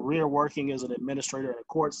would a career working as an administrator in a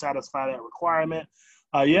court satisfy that requirement?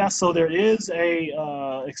 Yes, so there is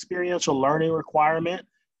a experiential learning requirement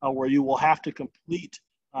where you will have to complete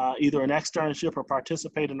either an externship or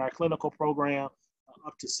participate in our clinical program.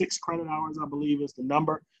 Up to 6 credit hours, I believe, is the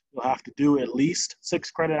number. You'll have to do at least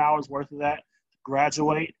 6 credit hours worth of that to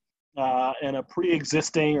graduate. And a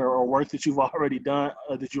pre-existing or work that you've already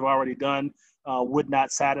done would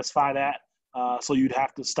not satisfy that. So you'd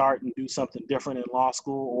have to start and do something different in law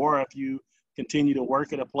school, or if you continue to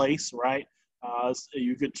work at a place, right?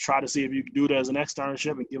 You could try to see if you could do it as an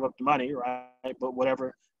externship and give up the money, right? But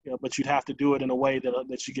whatever, but you'd have to do it in a way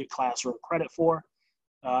that you get classroom credit for.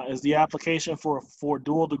 Is the application for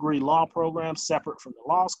dual degree law programs separate from the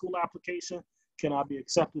law school application? Can I be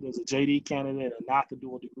accepted as a JD candidate and not the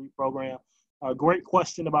dual degree program? Great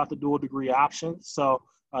question about the dual degree option. So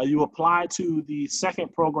you apply to the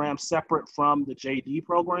second program separate from the JD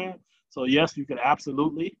program. So yes, you can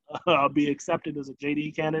absolutely be accepted as a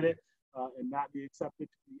JD candidate and not be accepted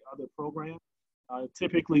to the other program.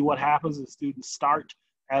 Typically what happens is students start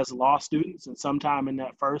as law students, and sometime in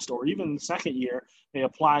that first or even the second year, they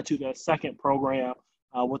apply to that second program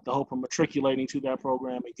with the hope of matriculating to that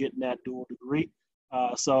program and getting that dual degree.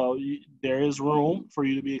 So there is room for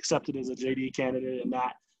you to be accepted as a JD candidate and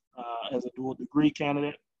not as a dual degree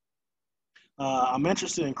candidate. I'm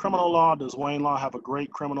interested in criminal law. Does Wayne Law have a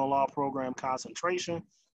great criminal law program concentration?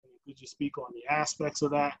 Could you speak on the aspects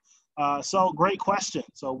of that? So great question.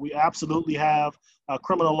 So we absolutely have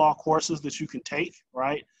criminal law courses that you can take,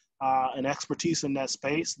 right? An expertise in that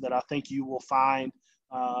space that I think you will find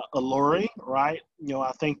alluring, right?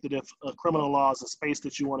 I think that if criminal law is a space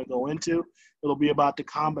that you want to go into, it'll be about the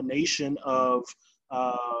combination of,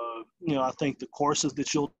 I think the courses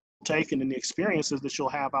that you'll take and then the experiences that you'll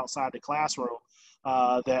have outside the classroom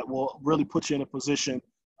that will really put you in a position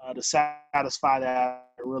to satisfy that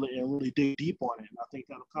and really dig deep on it. And I think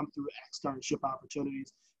that'll come through externship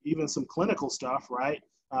opportunities, even some clinical stuff, right?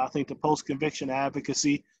 I think the post-conviction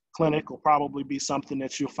advocacy clinic will probably be something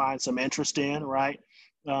that you'll find some interest in, right?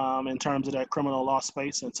 In terms of that criminal law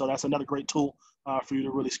space. And so that's another great tool for you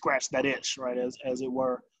to really scratch that itch, right, as it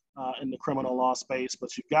were, in the criminal law space.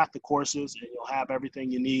 But you've got the courses and you'll have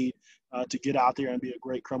everything you need to get out there and be a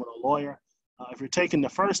great criminal lawyer. If you're taking the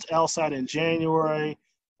first LSAT in January,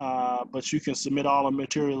 but you can submit all the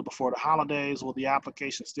materials before the holidays, will the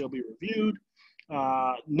application still be reviewed?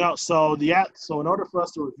 No, so in order for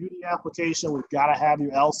us to review the application, we've got to have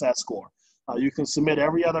your LSAT score. You can submit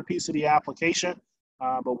every other piece of the application,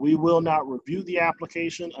 but we will not review the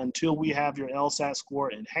application until we have your LSAT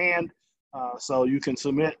score in hand. So you can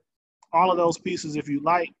submit all of those pieces if you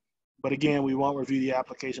like, but again, we won't review the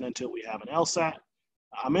application until we have an LSAT.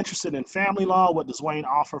 I'm interested in family law. What does Wayne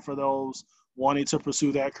offer for those wanting to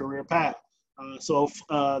pursue that career path?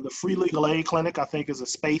 The free legal aid clinic, I think, is a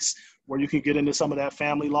space where you can get into some of that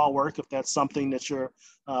family law work if that's something that you're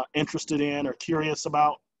interested in or curious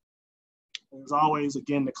about. As always,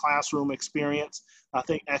 again, the classroom experience. I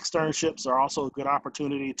think externships are also a good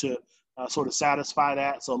opportunity to sort of satisfy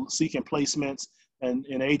that. So seeking placements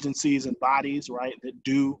in agencies and bodies, right, that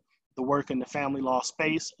do the work in the family law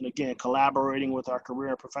space. And again, collaborating with our career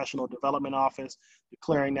and professional development office,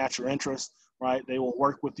 declaring that your interest, right? They will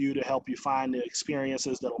work with you to help you find the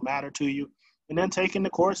experiences that will matter to you. And then taking the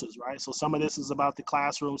courses, right? So some of this is about the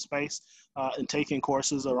classroom space and taking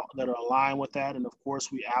courses that are aligned with that. And of course,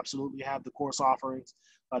 we absolutely have the course offerings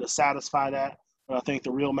to satisfy that. But I think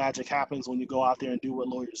the real magic happens when you go out there and do what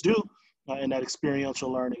lawyers do in that experiential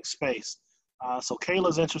learning space. So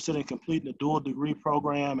Kayla's interested in completing a dual degree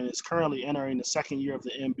program and is currently entering the second year of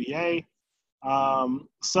the MBA.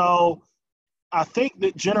 So I think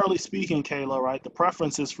that generally speaking, Kayla, right, the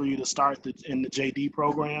preference is for you to start in the JD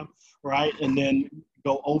program, right, and then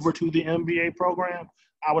go over to the MBA program.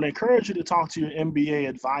 I would encourage you to talk to your MBA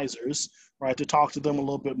advisors, right, to talk to them a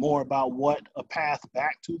little bit more about what a path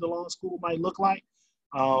back to the law school might look like.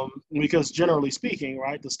 Because generally speaking,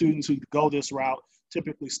 right, the students who go this route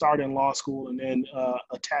typically start in law school and then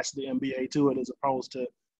attach the MBA to it as opposed to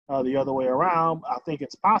the other way around. I think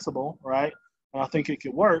it's possible, right? And I think it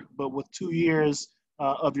could work, but with 2 years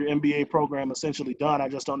of your MBA program essentially done, I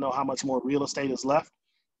just don't know how much more real estate is left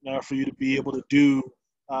for you to be able to do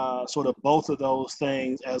sort of both of those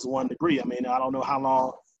things as one degree. I mean, I don't know how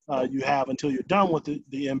long you have until you're done with the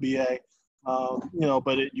MBA,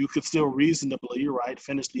 but you could still reasonably, right,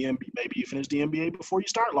 finish the MBA. Maybe you finish the MBA before you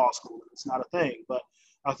start law school. It's not a thing, but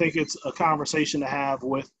I think it's a conversation to have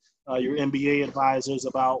with your MBA advisors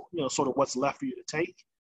about, sort of what's left for you to take.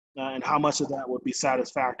 And how much of that would be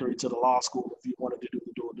satisfactory to the law school if you wanted to do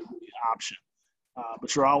the dual degree option.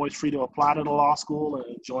 But you're always free to apply to the law school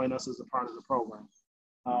and join us as a part of the program.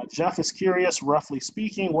 Jeff is curious, roughly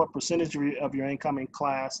speaking, what percentage of your incoming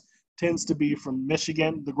class tends to be from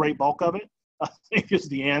Michigan? The great bulk of it, I think, is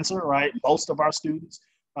the answer, right? Most of our students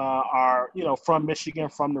are, from Michigan,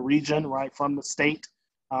 from the region, right, from the state.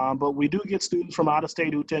 But we do get students from out of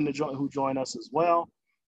state who tend to join us as well.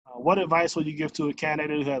 What advice would you give to a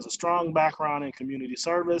candidate who has a strong background in community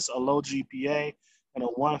service, a low GPA, and a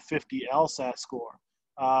 150 LSAT score?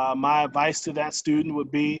 My advice to that student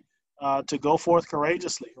would be to go forth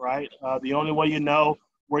courageously, right? The only way you know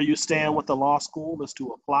where you stand with the law school is to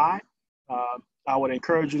apply. I would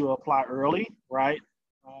encourage you to apply early, right?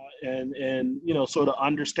 And sort of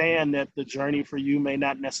understand that the journey for you may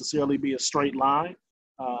not necessarily be a straight line.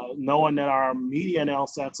 Knowing that our median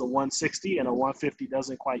LSAT's a 160 and a 150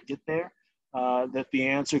 doesn't quite get there, that the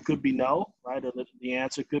answer could be no, right? Or that the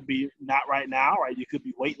answer could be not right now, right? You could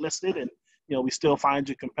be waitlisted and, we still find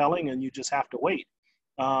you compelling and you just have to wait.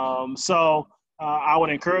 So I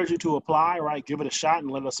would encourage you to apply, right? Give it a shot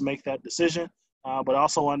and let us make that decision. But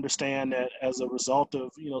also understand that as a result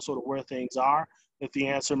of, sort of where things are, that the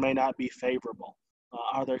answer may not be favorable.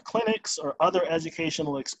 Are there clinics or other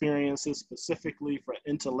educational experiences specifically for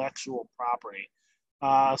intellectual property?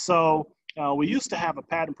 We used to have a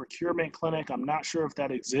patent procurement clinic. I'm not sure if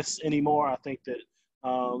that exists anymore. I think that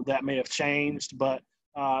that may have changed, but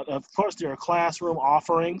of course there are classroom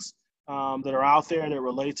offerings that are out there that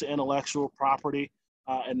relate to intellectual property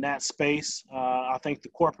in that space. I think the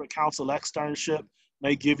corporate counsel externship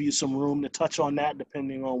may give you some room to touch on that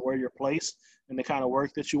depending on where you're placed and the kind of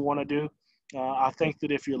work that you want to do. I think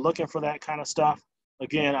that if you're looking for that kind of stuff,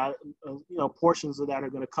 again, portions of that are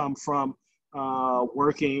going to come from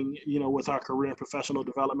working, with our career and professional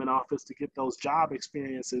development office to get those job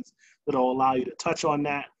experiences that will allow you to touch on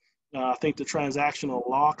that. I think the transactional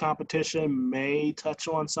law competition may touch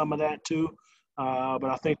on some of that too, but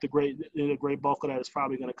I think the great bulk of that is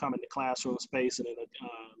probably going to come in the classroom space and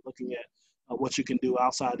looking at what you can do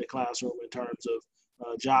outside the classroom in terms of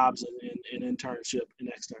jobs and internship and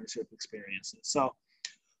externship experiences. So,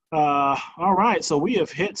 all right, so we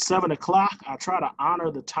have hit 7 o'clock. I try to honor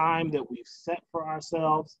the time that we've set for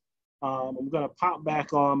ourselves. I'm going to pop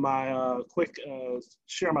back on my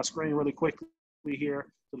share my screen really quickly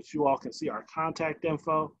here so that you all can see our contact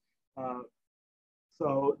info.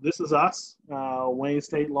 So this is us, Wayne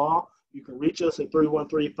State Law. You can reach us at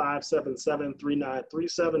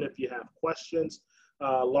 313-577-3937 if you have questions.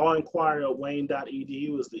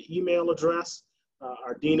 lawinquiry@wayne.edu is the email address.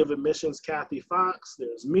 Our Dean of Admissions, Kathy Fox.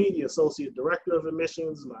 There's me, the Associate Director of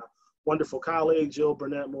Admissions, my wonderful colleague, Jill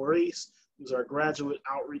Burnett Maurice, who's our Graduate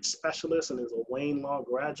Outreach Specialist and is a Wayne Law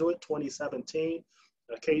graduate, 2017.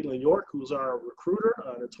 Caitlin York, who's our recruiter,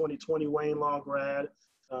 the 2020 Wayne Law grad.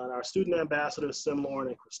 our student ambassadors, Sim, Lauren,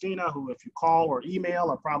 and Christina, who, if you call or email,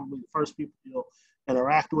 are probably the first people you'll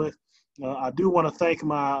interact with. I do want to thank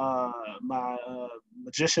my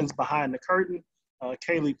magicians behind the curtain,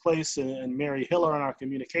 Kaylee Place and Mary Hiller in our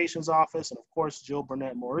communications office, and of course, Jill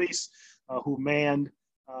Burnett Maurice, who manned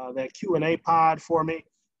that Q&A pod for me.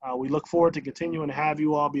 We look forward to continuing to have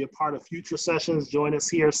you all be a part of future sessions. Join us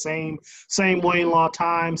here, same Wayne Law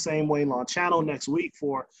time, same Wayne Law channel next week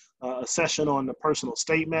for a session on the personal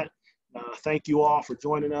statement. Thank you all for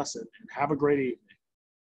joining us, and have a great evening.